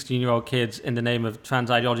mutilate 16-year-old kids in the name of trans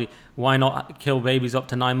ideology? Why not kill babies up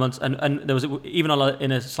to 9 months? And there was, even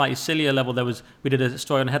in a slightly sillier level, we did a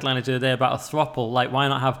story on Headliners the other day about a throuple. Like, why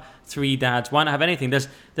not have 3 dads? Why not have anything?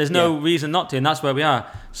 There's no reason not to, and that's where we are.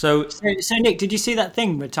 So Nick, did you see that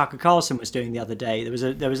thing that Tucker Carlson was doing the other day?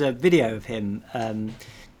 There was a video of him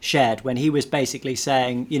shared when he was basically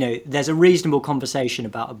saying, there's a reasonable conversation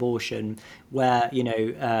about abortion where,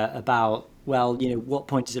 about well, what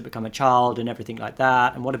point does it become a child and everything like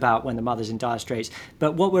that? And what about when the mother's in dire straits?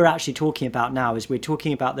 But what we're actually talking about now is we're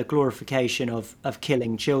talking about the glorification of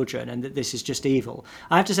killing children, and that this is just evil.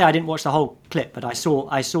 I have to say I didn't watch the whole clip, but I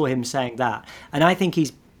saw him saying that, and I think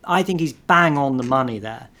he's bang on the money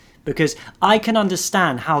there. Because I can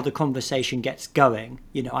understand how the conversation gets going.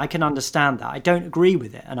 I can understand that. I don't agree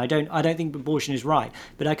with it, and I don't think abortion is right.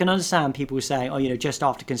 But I can understand people saying, just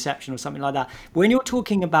after conception or something like that. When you're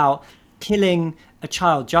talking about killing a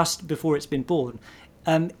child just before it's been born,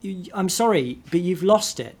 I'm sorry, but you've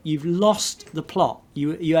lost it. You've lost the plot.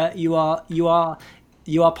 You are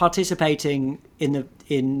participating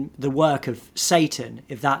in the work of Satan,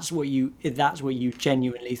 if that's what you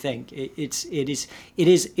genuinely think. It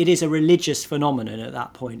is a religious phenomenon at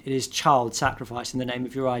that point. It is child sacrifice in the name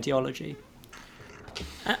of your ideology.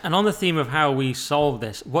 And on the theme of how we solve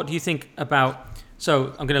this, what do you think about?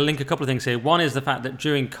 So I'm going to link a couple of things here. One is the fact that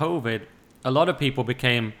during COVID, a lot of people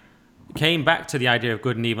came back to the idea of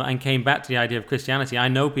good and evil and came back to the idea of Christianity. I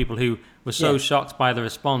know people who were so shocked by the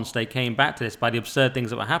response, they came back to this by the absurd things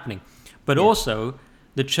that were happening. But also,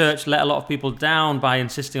 the church let a lot of people down by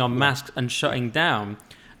insisting on masks and shutting down.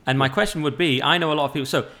 And my question would be, I know a lot of people.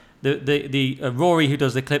 So the Rory, who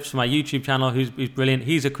does the clips for my YouTube channel, who's brilliant,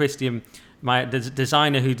 he's a Christian. The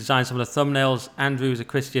designer who designed some of the thumbnails, Andrew, is a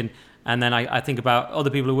Christian. And then I think about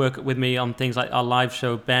other people who work with me on things like our live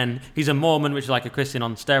show, Ben. He's a Mormon, which is like a Christian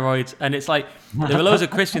on steroids. And it's like, there are loads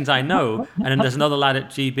of Christians I know. And then there's another lad at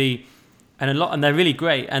GB. And they're really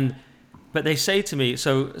great. But they say to me,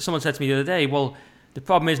 so someone said to me the other day, well, the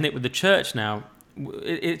problem isn't it with the church now?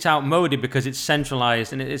 It's outmoded because it's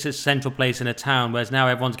centralized and it's a central place in a town, whereas now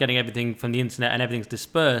everyone's getting everything from the internet and everything's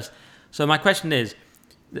dispersed. So my question is,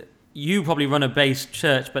 you probably run a base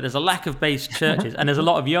church, but there's a lack of base churches, and there's a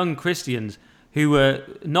lot of young Christians who are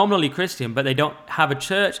nominally Christian, but they don't have a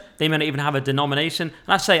church. They may not even have a denomination.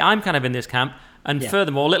 And I say I'm kind of in this camp. And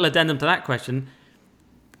furthermore, a little addendum to that question,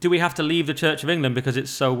 do we have to leave the Church of England because it's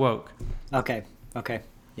so woke? Okay,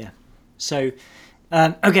 yeah. So,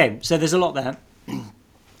 so there's a lot there.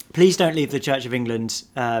 Please don't leave the Church of England.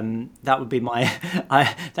 That would be my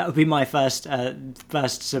first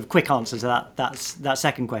sort of quick answer to that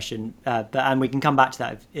second question. And we can come back to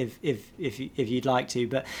that if you'd like to.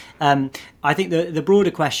 But I think the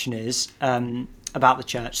broader question is about the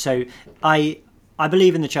church. So I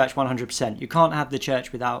believe in the church 100%. You can't have the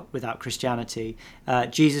church without Christianity.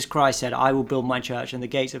 Jesus Christ said, "I will build my church, and the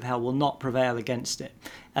gates of hell will not prevail against it."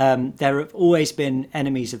 There have always been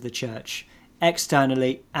enemies of the church,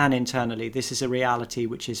 externally and internally. This is a reality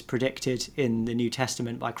which is predicted in the New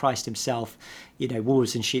Testament by Christ himself.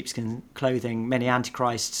 Wolves in sheepskin clothing, many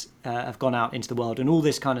antichrists have gone out into the world, and all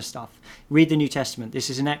this kind of stuff. Read the New Testament.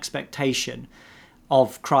 This is an expectation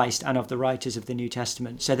of Christ and of the writers of the New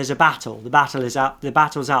Testament. So there's a battle. The battle's out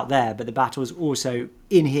there, but the battle's also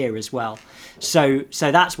in here as well. So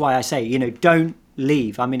that's why I say, don't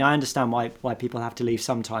leave. I mean, I understand why people have to leave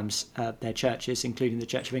sometimes their churches, including the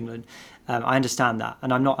Church of England. I understand that,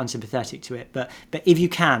 and I'm not unsympathetic to it. But if you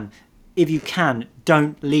can,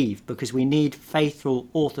 don't leave, because we need faithful,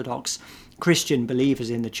 orthodox Christian believers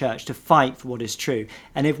in the church to fight for what is true.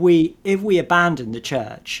 And if we abandon the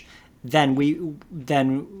church, then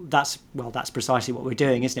that's precisely what we're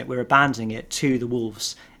doing, isn't it? We're abandoning it to the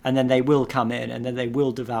wolves, and then they will come in and then they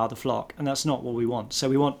will devour the flock, and that's not what we want. So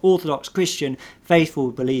we want Orthodox Christian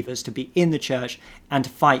faithful believers to be in the church and to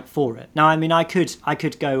fight for it. Now, I mean, I could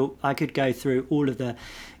go through all of the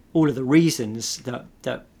reasons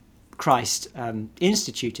that Christ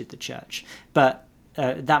instituted the church, but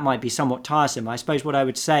that might be somewhat tiresome. I suppose what I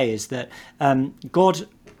would say is that God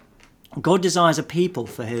desires a people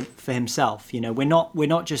for himself. We're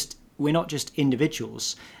not just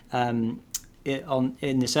individuals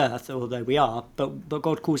in this earth, although we are. But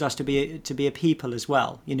God calls us to be a people as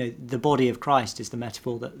well. The body of Christ is the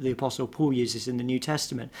metaphor that the Apostle Paul uses in the New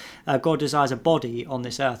Testament. God desires a body on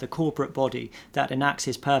this earth, a corporate body that enacts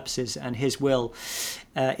His purposes and His will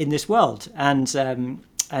in this world. And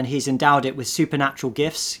He's endowed it with supernatural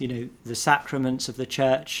gifts, the sacraments of the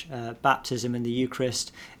church, baptism and the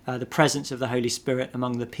Eucharist, the presence of the Holy Spirit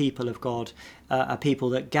among the people of God, a people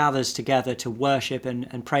that gathers together to worship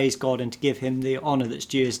and praise God and to give Him the honour that's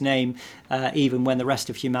due His name, even when the rest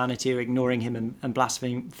of humanity are ignoring Him and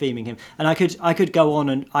blaspheming Him. And I could go on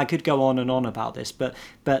and on about this, but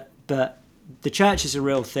the church is a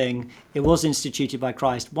real thing. It was instituted by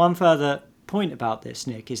Christ. One further point about this,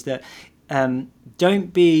 Nick, is that don't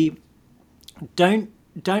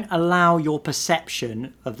allow your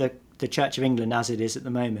perception of the Church of England as it is at the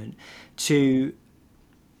moment to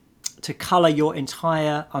colour your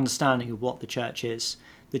entire understanding of what the church is.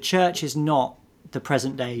 The church is not the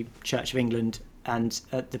present day Church of England and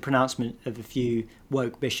the pronouncement of a few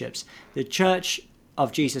woke bishops. The Church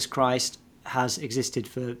of Jesus Christ has existed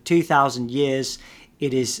for 2,000 years.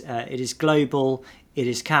 It is global. It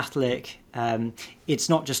is Catholic. It's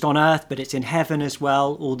not just on earth, but it's in heaven as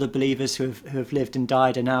well. All the believers who have lived and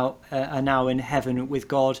died are now in heaven with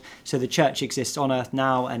God. So the church exists on earth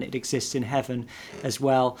now, and it exists in heaven as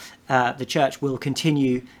well. The church will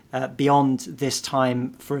continue beyond this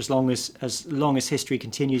time for as long as history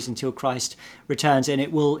continues until Christ returns, and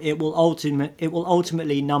it will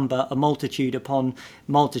ultimately number a multitude upon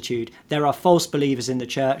multitude. There are false believers in the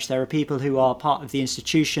church. There are people who are part of the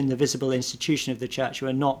institution, the visible institution of the church, who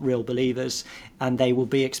are not real believers, and they will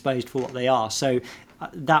be exposed for what they are. So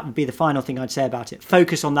that would be the final thing I'd say about it.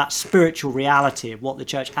 Focus on that spiritual reality of what the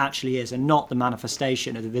church actually is, and not the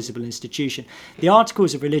manifestation of the visible institution. The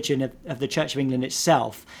Articles of Religion of the Church of England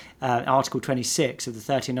itself, Article 26 of the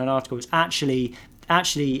 39 Articles, actually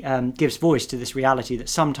gives voice to this reality that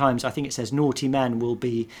sometimes, I think it says, naughty men will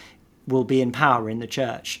be in power in the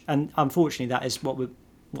church, and unfortunately that is what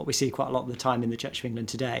we see quite a lot of the time in the Church of England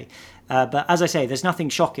today. But as I say, there's nothing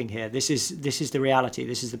shocking here. This is the reality.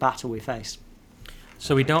 This is the battle we face.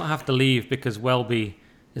 So we don't have to leave because Welby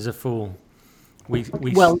is a fool. No,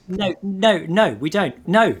 we don't.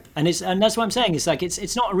 No, and that's what I'm saying. It's like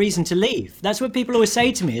it's not a reason to leave. That's what people always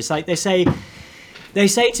say to me. It's like they say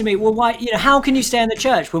to me, well, why? How can you stay in the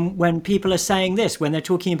church when people are saying this, when they're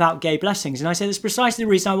talking about gay blessings? And I say that's precisely the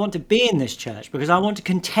reason I want to be in this church, because I want to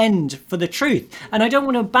contend for the truth, and I don't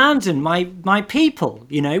want to abandon my people.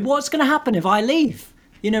 What's going to happen if I leave?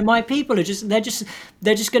 My people are going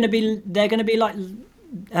to be like.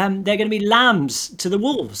 They're going to be lambs to the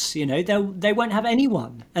wolves. They won't have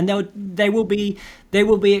anyone, and they will be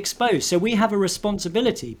exposed. So we have a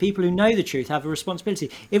responsibility. People who know the truth have a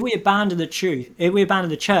responsibility. If we abandon the truth, if we abandon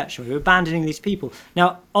the church, we're abandoning these people.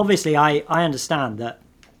 Now, obviously, I understand that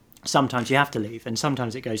sometimes you have to leave, and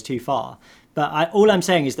sometimes it goes too far. But all I'm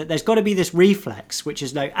saying is that there's got to be this reflex, which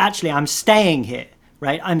is like, actually, I'm staying here,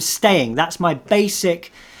 right? I'm staying. That's my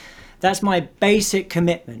basic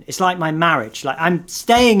commitment. It's like my marriage. Like, I'm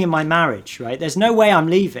staying in my marriage, right? There's no way I'm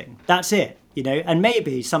leaving. That's it. And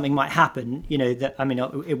maybe something might happen,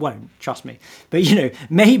 it won't, trust me. But,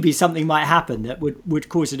 maybe something might happen that would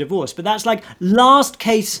cause a divorce. But that's like last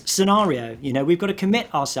case scenario. We've got to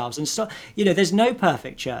commit ourselves. And so, there's no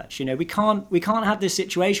perfect church. We can't have this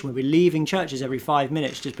situation where we're leaving churches every 5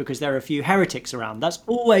 minutes just because there are a few heretics around. That's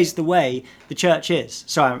always the way the church is.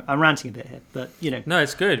 Sorry, I'm ranting a bit here, but, No,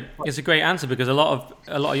 it's good. It's a great answer, because a lot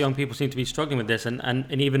of young people seem to be struggling with this,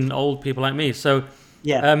 and even old people like me. So,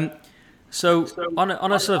 yeah. So on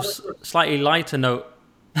a sort of slightly lighter note,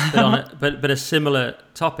 but a similar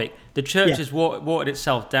topic, the church has watered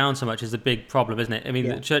itself down so much is the big problem, isn't it? I mean,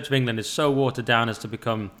 the Church of England is so watered down as to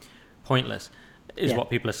become pointless, is what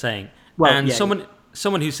people are saying. Well, and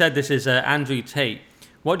someone who said this is Andrew Tate.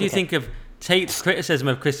 What do you think of Tate's criticism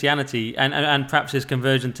of Christianity and perhaps his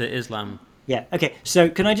conversion to Islam? Yeah. Okay. So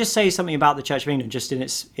can I just say something about the Church of England, just in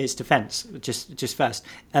its defence, just first?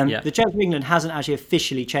 The Church of England hasn't actually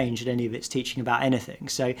officially changed any of its teaching about anything.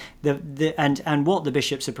 So and what the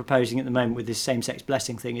bishops are proposing at the moment with this same-sex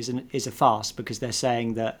blessing thing is a farce, because they're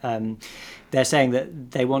saying that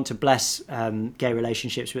they want to bless gay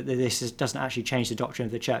relationships, but this doesn't actually change the doctrine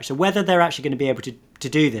of the church. So whether they're actually going to be able to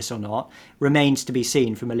do this or not remains to be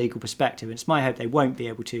seen from a legal perspective. And it's my hope they won't be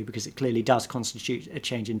able to, because it clearly does constitute a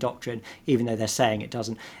change in doctrine, even though they're saying it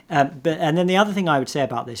doesn't. And then the other thing I would say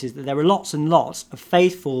about this is that there are lots and lots of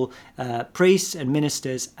faithful priests and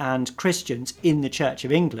ministers and Christians in the Church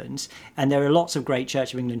of England, and there are lots of great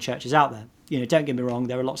Church of England churches out there. Don't get me wrong,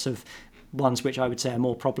 there are lots of ones which I would say are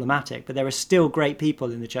more problematic, but there are still great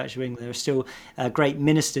people in the Church of England. There are still great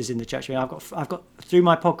ministers in the Church of England. I've got through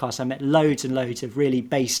my podcast, I met loads and loads of really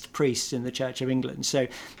based priests in the Church of England. So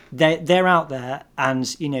they're out there,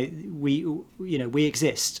 and we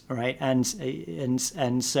exist, all right? And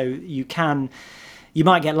so you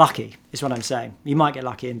might get lucky, is what I'm saying. You might get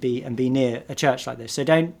lucky and be near a church like this. So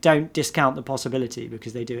don't discount the possibility,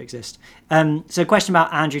 because they do exist. So, question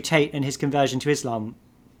about Andrew Tate and his conversion to Islam.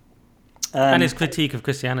 And his critique of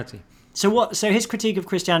Christianity. So his critique of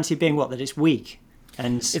Christianity being what? That it's weak,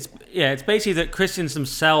 and it's basically that Christians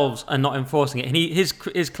themselves are not enforcing it. And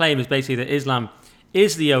his claim is basically that Islam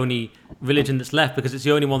is the only religion that's left, because it's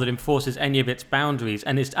the only one that enforces any of its boundaries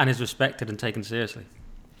and is respected and taken seriously.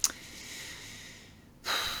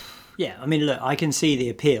 Yeah, I mean, look, I can see the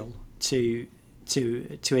appeal to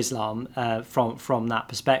Islam from that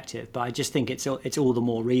perspective, but I just think it's all the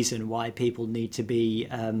more reason why people need to be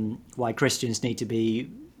why Christians need to be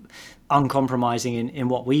uncompromising in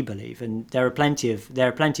what we believe, and there are plenty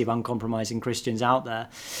of uncompromising Christians out there.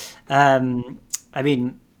 I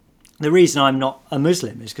mean, the reason I'm not a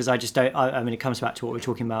Muslim is because I just don't. I mean, it comes back to what we were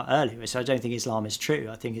talking about earlier. So I don't think Islam is true.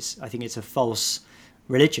 I think it's a false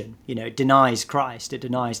religion. You know, it denies Christ. It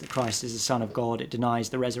denies that Christ is the Son of God. It denies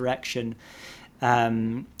the resurrection,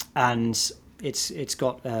 and it's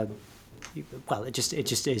got. Well, it just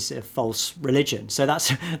is a false religion. So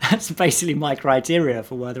that's basically my criteria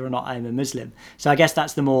for whether or not I'm a Muslim. So I guess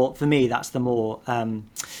that's the more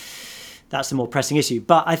pressing issue.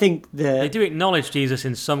 But I think they do acknowledge Jesus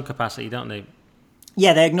in some capacity, don't they?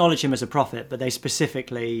 Yeah, they acknowledge him as a prophet, but they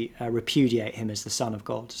specifically repudiate him as the Son of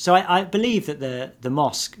God. So I believe that the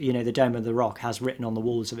mosque, you know, the Dome of the Rock, has written on the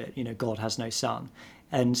walls of it, you know, God has no son.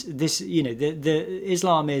 And this, you know, the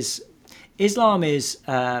Islam is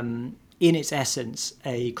in its essence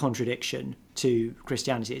a contradiction to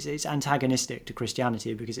Christianity. It's antagonistic to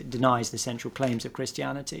Christianity because it denies the central claims of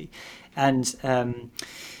Christianity. And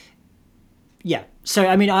yeah, so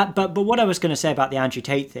I mean, but what I was going to say about the Andrew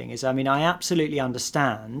Tate thing is, I mean, I absolutely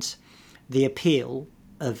understand the appeal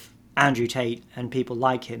of Andrew Tate and people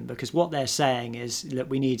like him, because what they're saying is,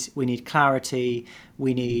 look, we need clarity,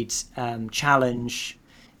 we need challenge,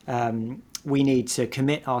 we need to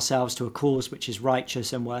commit ourselves to a cause which is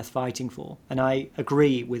righteous and worth fighting for. And I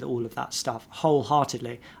agree with all of that stuff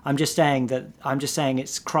wholeheartedly. I'm just saying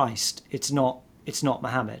it's Christ. It's not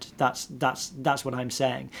Muhammad. That's what I'm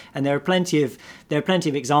saying. And there are plenty of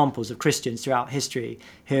examples of Christians throughout history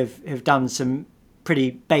who have done some pretty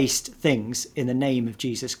based things in the name of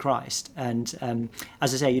Jesus Christ. And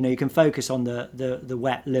as I say, you know, you can focus on the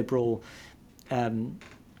wet liberal,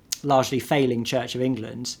 largely failing Church of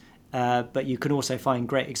England, but you can also find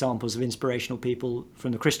great examples of inspirational people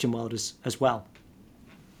from the Christian world as well.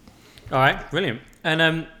 All right, brilliant.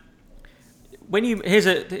 And here's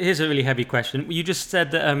a really heavy question. You just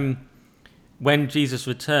said that when Jesus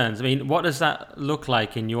returns, I mean, what does that look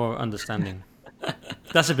like in your understanding?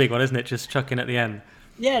 That's a big one, isn't it? Just chucking at the end.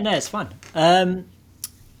 Yeah, no, it's fun.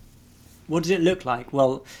 What does it look like?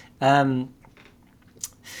 Well,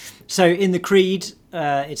 so in the Creed,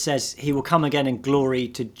 it says he will come again in glory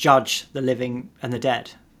to judge the living and the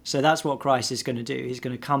dead. So that's what Christ is going to do. He's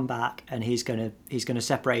going to come back and he's going to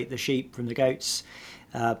separate the sheep from the goats.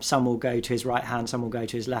 Some will go to his right hand, some will go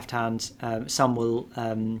to his left hand. Some will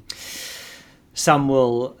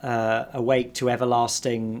awake to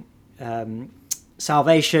everlasting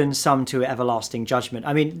salvation, some to everlasting judgment.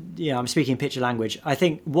 I mean, you know, I'm speaking picture language. I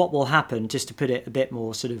think what will happen, just to put it a bit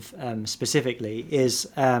more sort of specifically, is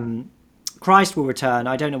Christ will return.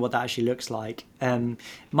 I don't know what that actually looks like.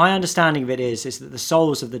 My understanding of it is that the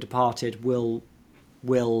souls of the departed will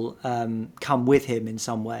come with him in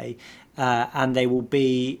some way, and they will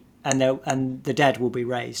be, and the dead will be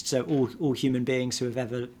raised. So all human beings who have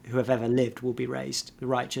ever lived will be raised, the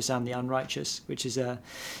righteous and the unrighteous, which is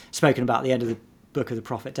spoken about at the end of the book of the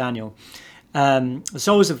prophet Daniel. The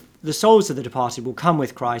souls of the departed will come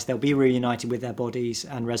with Christ. They'll be reunited with their bodies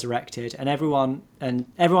and resurrected, and everyone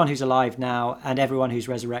who's alive now and everyone who's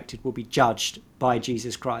resurrected will be judged by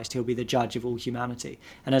Jesus Christ. He'll be the judge of all humanity.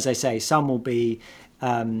 And as I say, some will be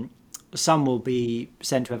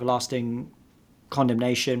sent to everlasting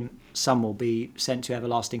condemnation. Some will be sent to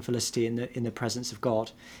everlasting felicity in the presence of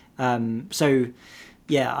God. So.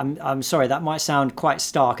 Yeah, I'm sorry, that might sound quite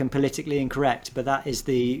stark and politically incorrect, but it's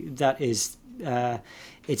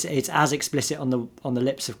as explicit on the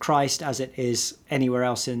lips of Christ as it is anywhere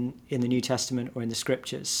else in the New Testament or in the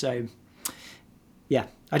Scriptures. So, yeah,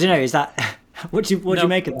 I don't know. Is that what do you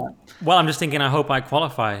make of that? Well, I'm just thinking. I hope I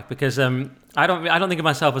qualify because I don't think of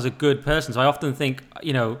myself as a good person. So I often think,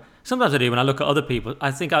 you know. Sometimes I do when I look at other people.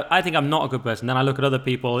 I think I'm not a good person. Then I look at other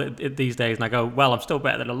people these days and I go, well, I'm still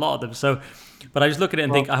better than a lot of them. So, but I just look at it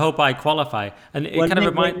and think, I hope I qualify. And it kind of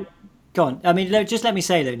reminds. Go on. I mean, just let me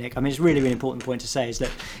say though, Nick. I mean, it's a really, really important point to say is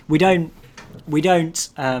that we'll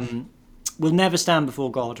never stand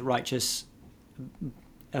before God righteous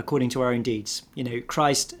according to our own deeds. You know,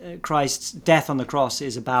 Christ's death on the cross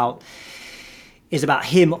is about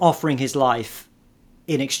him offering his life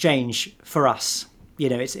in exchange for us. You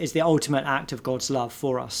know, it's the ultimate act of God's love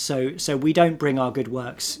for us. So we don't bring our good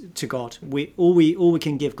works to God. All we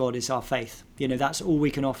can give God is our faith. You know, that's all we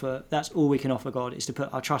can offer. That's all we can offer God is to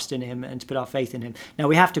put our trust in Him and to put our faith in Him. Now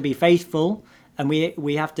we have to be faithful, and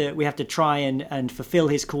we have to try and fulfill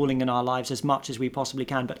His calling in our lives as much as we possibly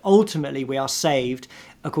can. But ultimately, we are saved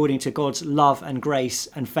according to God's love and grace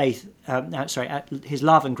and faith. His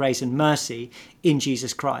love and grace and mercy in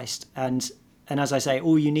Jesus Christ. And as I say,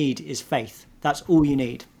 all you need is faith. That's all you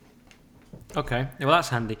need. Okay, well that's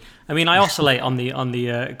handy. I mean, I oscillate on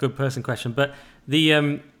the good person question, but the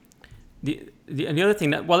other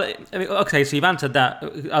thing that okay, so you've answered that.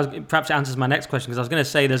 Perhaps it answers my next question, because I was going to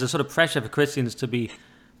say there's a sort of pressure for Christians to be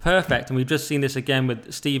perfect, and we've just seen this again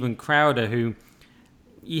with Stephen Crowder, who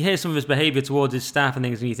you hear some of his behaviour towards his staff and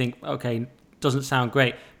things, and you think, okay, doesn't sound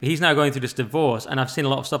great. But he's now going through this divorce, and I've seen a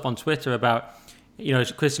lot of stuff on Twitter about,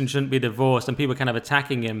 Christians shouldn't be divorced, and people kind of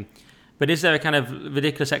attacking him. But is there a kind of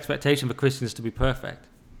ridiculous expectation for Christians to be perfect?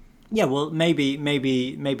 Yeah, well, maybe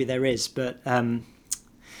there is, but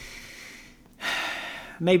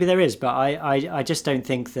maybe there is, but I just don't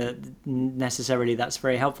think that necessarily that's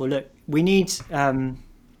very helpful. Look, we need.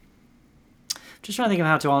 Just trying to think of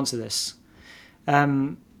how to answer this.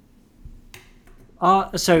 So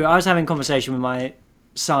I was having a conversation with my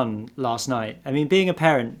son last night. I mean, being a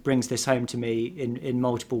parent brings this home to me in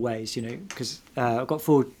multiple ways, because I've got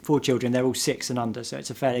four children. They're all 6 and under, so it's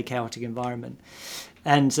a fairly chaotic environment.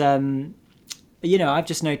 And, I've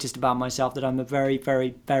just noticed about myself that I'm a very,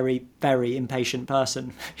 very, very, very impatient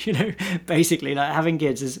person. Basically, like, having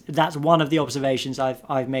kids that's one of the observations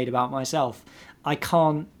I've made about myself. I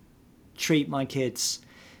can't treat my kids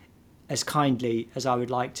as kindly as I would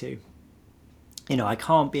like to. I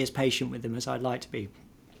can't be as patient with them as I'd like to be.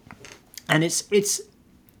 And it's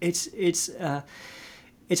a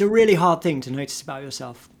really hard thing to notice about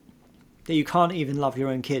yourself, that you can't even love your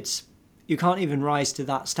own kids. You can't even rise to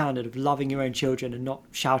that standard of loving your own children and not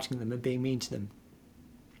shouting at them and being mean to them.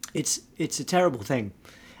 It's a terrible thing.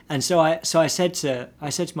 And so I said to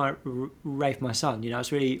Rafe, my son, I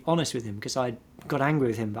was really honest with him, because I got angry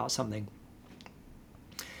with him about something.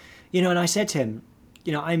 And I said to him,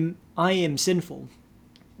 I am sinful.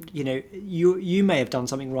 You may have done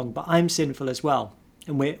something wrong, but I'm sinful as well.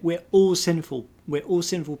 And we're all sinful. We're all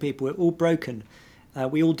sinful people. We're all broken.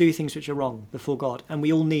 We all do things which are wrong before God, and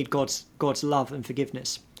we all need God's love and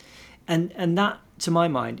forgiveness. And that, to my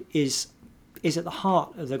mind, is at the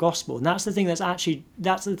heart of the gospel. And that's the thing that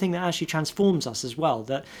actually transforms us as well.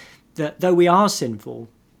 That though we are sinful,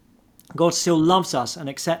 God still loves us and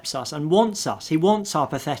accepts us and wants us. He wants our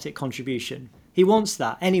pathetic contribution. He wants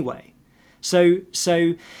that anyway. So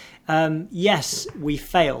yes, we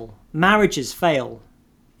fail. Marriages fail,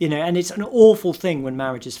 and it's an awful thing when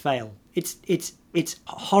marriages fail. It's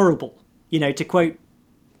horrible, to quote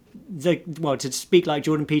to speak like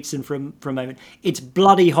Jordan Peterson for a moment. It's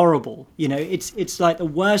bloody horrible. It's like the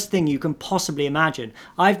worst thing you can possibly imagine.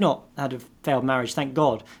 I've not had a failed marriage, thank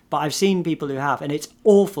God, but I've seen people who have, and it's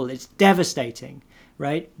awful. It's devastating.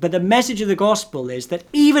 Right? But the message of the gospel is that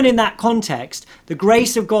even in that context, the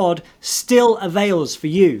grace of God still avails for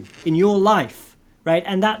you in your life, right?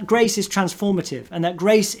 And that grace is transformative, and that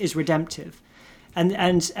grace is redemptive. And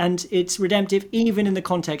it's redemptive even in the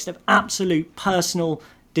context of absolute personal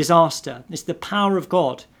disaster. It's the power of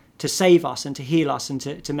God to save us and to heal us and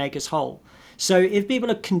to make us whole. So if people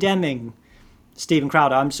are condemning Stephen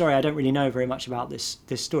Crowder, I'm sorry, I don't really know very much about this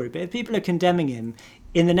story, but if people are condemning him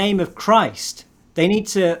in the name of Christ, they need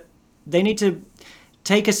to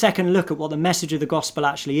take a second look at what the message of the gospel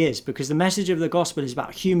actually is, because the message of the gospel is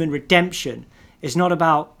about human redemption. It's not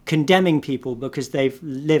about condemning people because they've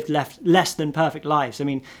lived less than perfect lives. I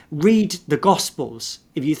mean, read the Gospels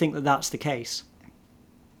if you think that that's the case.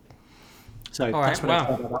 So all that's right, what I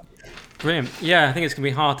thought about that. Brilliant. Yeah, I think it's going to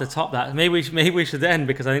be hard to top that. Maybe we should end,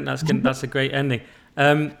 because I think that's a great ending.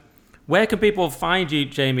 Where can people find you,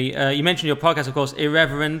 Jamie? You mentioned your podcast, of course,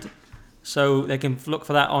 Irreverend. So they can look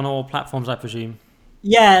for that on all platforms, I presume.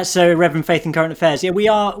 Yeah, so Reverend Faith and Current Affairs. Yeah, we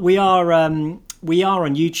are on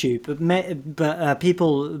YouTube, but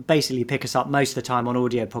people basically pick us up most of the time on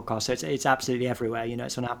audio podcasts. So it's absolutely everywhere.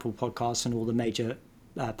 It's on Apple Podcasts and all the major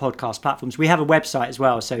podcast platforms. We have a website as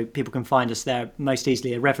well, so people can find us there most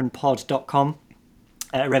easily at reverendpod.com.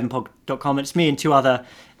 reverendpod.com. It's me and 2 other,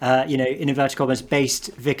 in inverted commas,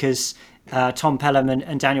 based vicars. Tom Pelham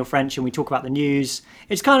and Daniel French, and we talk about the news.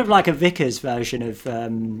 It's kind of like a vicar's version of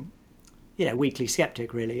Weekly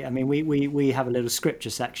Skeptic, really. I mean, we have a little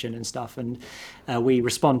scripture section and stuff, and we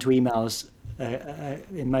respond to emails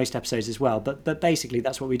in most episodes as well. But basically,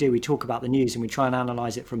 that's what we do. We talk about the news and we try and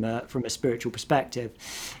analyze it from a spiritual perspective.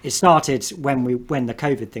 It started when the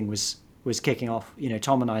COVID thing was kicking off.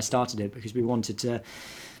 Tom and I started it because we wanted to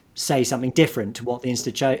say something different to what the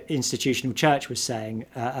institutional church was saying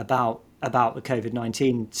about the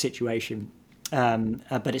COVID-19 situation.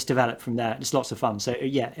 But it's developed from there. It's lots of fun. So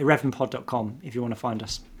yeah, irreverendpod.com if you want to find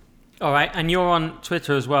us. All right, and you're on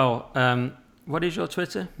Twitter as well. What is your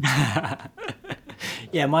Twitter?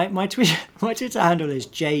 Yeah, my Twitter handle is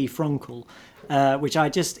jfronkel, which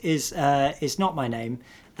is not my name.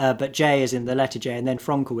 but J is in the letter J, and then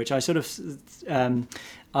Fronkel, which I sort of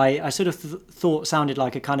thought sounded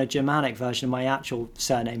like a kind of Germanic version of my actual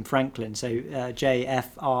surname, Franklin. So Jfronkl.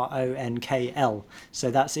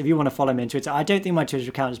 So that's, if you want to follow me on Twitter. I don't think my Twitter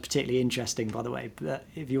account is particularly interesting, by the way, but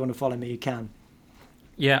if you want to follow me, you can.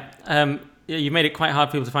 Yeah, you made it quite hard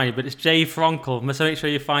for people to find you, but it's J Fronkel. So make sure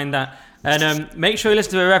you find that. And make sure you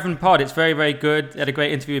listen to a Reverend Pod. It's very, very good. I had a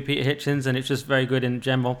great interview with Peter Hitchens, and it's just very good in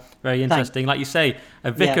general. Very interesting. Thanks. Like you say,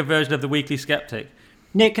 a Vicar version of the Weekly Skeptic.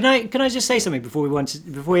 Nick, can I just say something before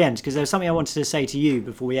we end? Because there's something I wanted to say to you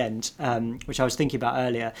before we end, which I was thinking about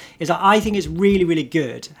earlier. Is that I think it's really, really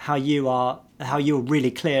good how you're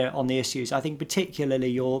really clear on the issues. I think particularly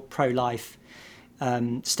your pro-life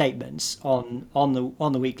statements on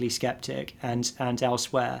the Weekly Skeptic and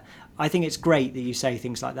elsewhere. I think it's great that you say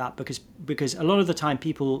things like that because a lot of the time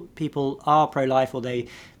people are pro-life, or they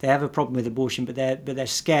have a problem with abortion, but they're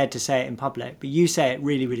scared to say it in public. But you say it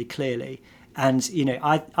really, really clearly, and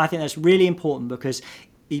I think that's really important because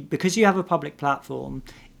you have a public platform.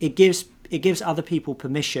 It gives other people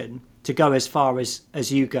permission to go as far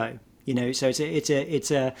as you go. So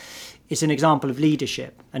it's an example of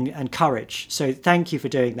leadership and courage. So thank you for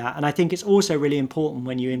doing that. And I think it's also really important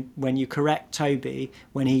when you correct Toby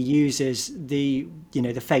when he uses the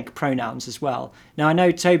fake pronouns as well. Now I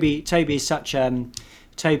know Toby's such a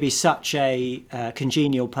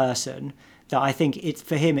congenial person that I think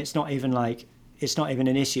for him it's not even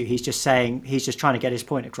an issue. He's just trying to get his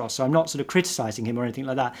point across. So I'm not sort of criticizing him or anything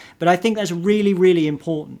like that. But I think that's really, really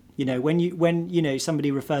important. When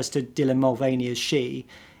somebody refers to Dylan Mulvaney as she,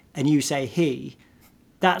 and you say he,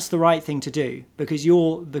 that's the right thing to do because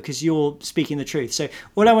you're speaking the truth. So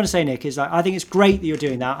all I want to say, Nick, is I think it's great that you're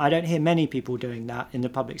doing that. I don't hear many people doing that in the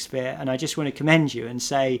public sphere, and I just want to commend you and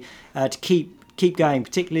say to keep going,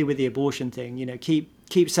 particularly with the abortion thing.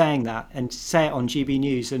 Keep saying that and say it on GB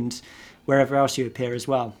News and wherever else you appear as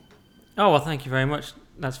well. Oh, well, thank you very much.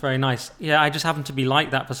 That's very nice. Yeah, I just happen to be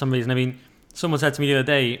like that for some reason. I mean, someone said to me the other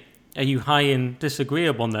day, "Are you high in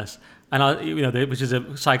disagreeableness?" And which is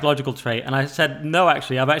a psychological trait. And I said, no,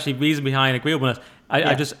 actually, I'm actually reasonably high in agreeableness.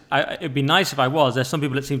 It'd be nice if I was. There's some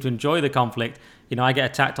people that seem to enjoy the conflict. I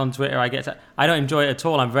get attacked on Twitter. I don't enjoy it at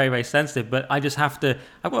all. I'm very, very sensitive. But I just have to.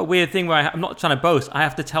 I've got a weird thing where I'm not trying to boast. I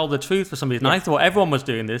have to tell the truth for some reason. Yeah. I thought everyone was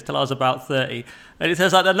doing this till I was about 30, and it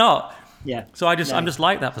turns out they're not. Yeah. So I'm just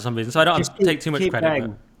like that for some reason. So I don't have to take too much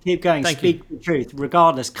credit. Keep going. Speak the truth,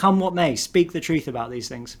 regardless. Come what may. Speak the truth about these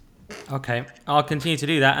things. Okay, I'll continue to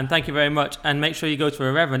do that, and thank you very much. And make sure you go to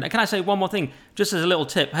a reverend. Can I say one more thing, just as a little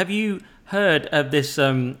tip? Have you heard of this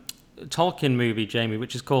Tolkien movie, Jamie,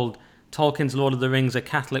 which is called Tolkien's Lord of the Rings: A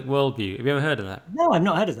Catholic Worldview? Have you ever heard of that? No, I've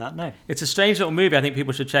not heard of that. No. It's a strange little movie. I think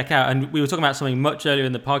people should check out. And we were talking about something much earlier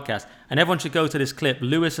in the podcast, and everyone should go to this clip.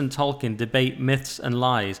 Lewis and Tolkien debate myths and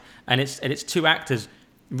lies, and it's two actors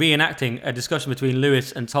reenacting a discussion between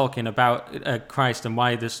Lewis and Tolkien about Christ and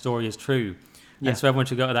why this story is true. Yeah. And so everyone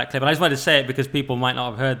should go to that clip. And I just wanted to say it because people might not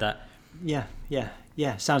have heard that. Yeah.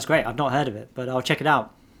 Sounds great. I've not heard of it, but I'll check it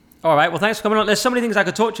out. All right. Well, thanks for coming on. There's so many things I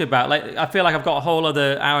could talk to you about. Like, I feel like I've got a whole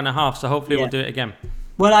other hour and a half, so hopefully we'll do it again.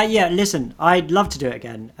 Well, listen, I'd love to do it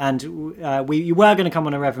again. And you were going to come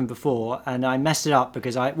on a Reverend before, and I messed it up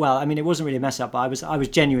because it wasn't really a mess up, but I was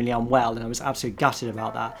genuinely unwell, and I was absolutely gutted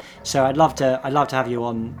about that. So I'd love to have you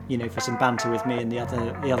on, for some banter with me and the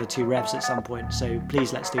other two Revs at some point. So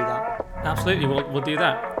please, let's do that. Absolutely, we'll do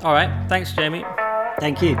that. All right. Thanks, Jamie.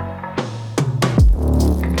 Thank you.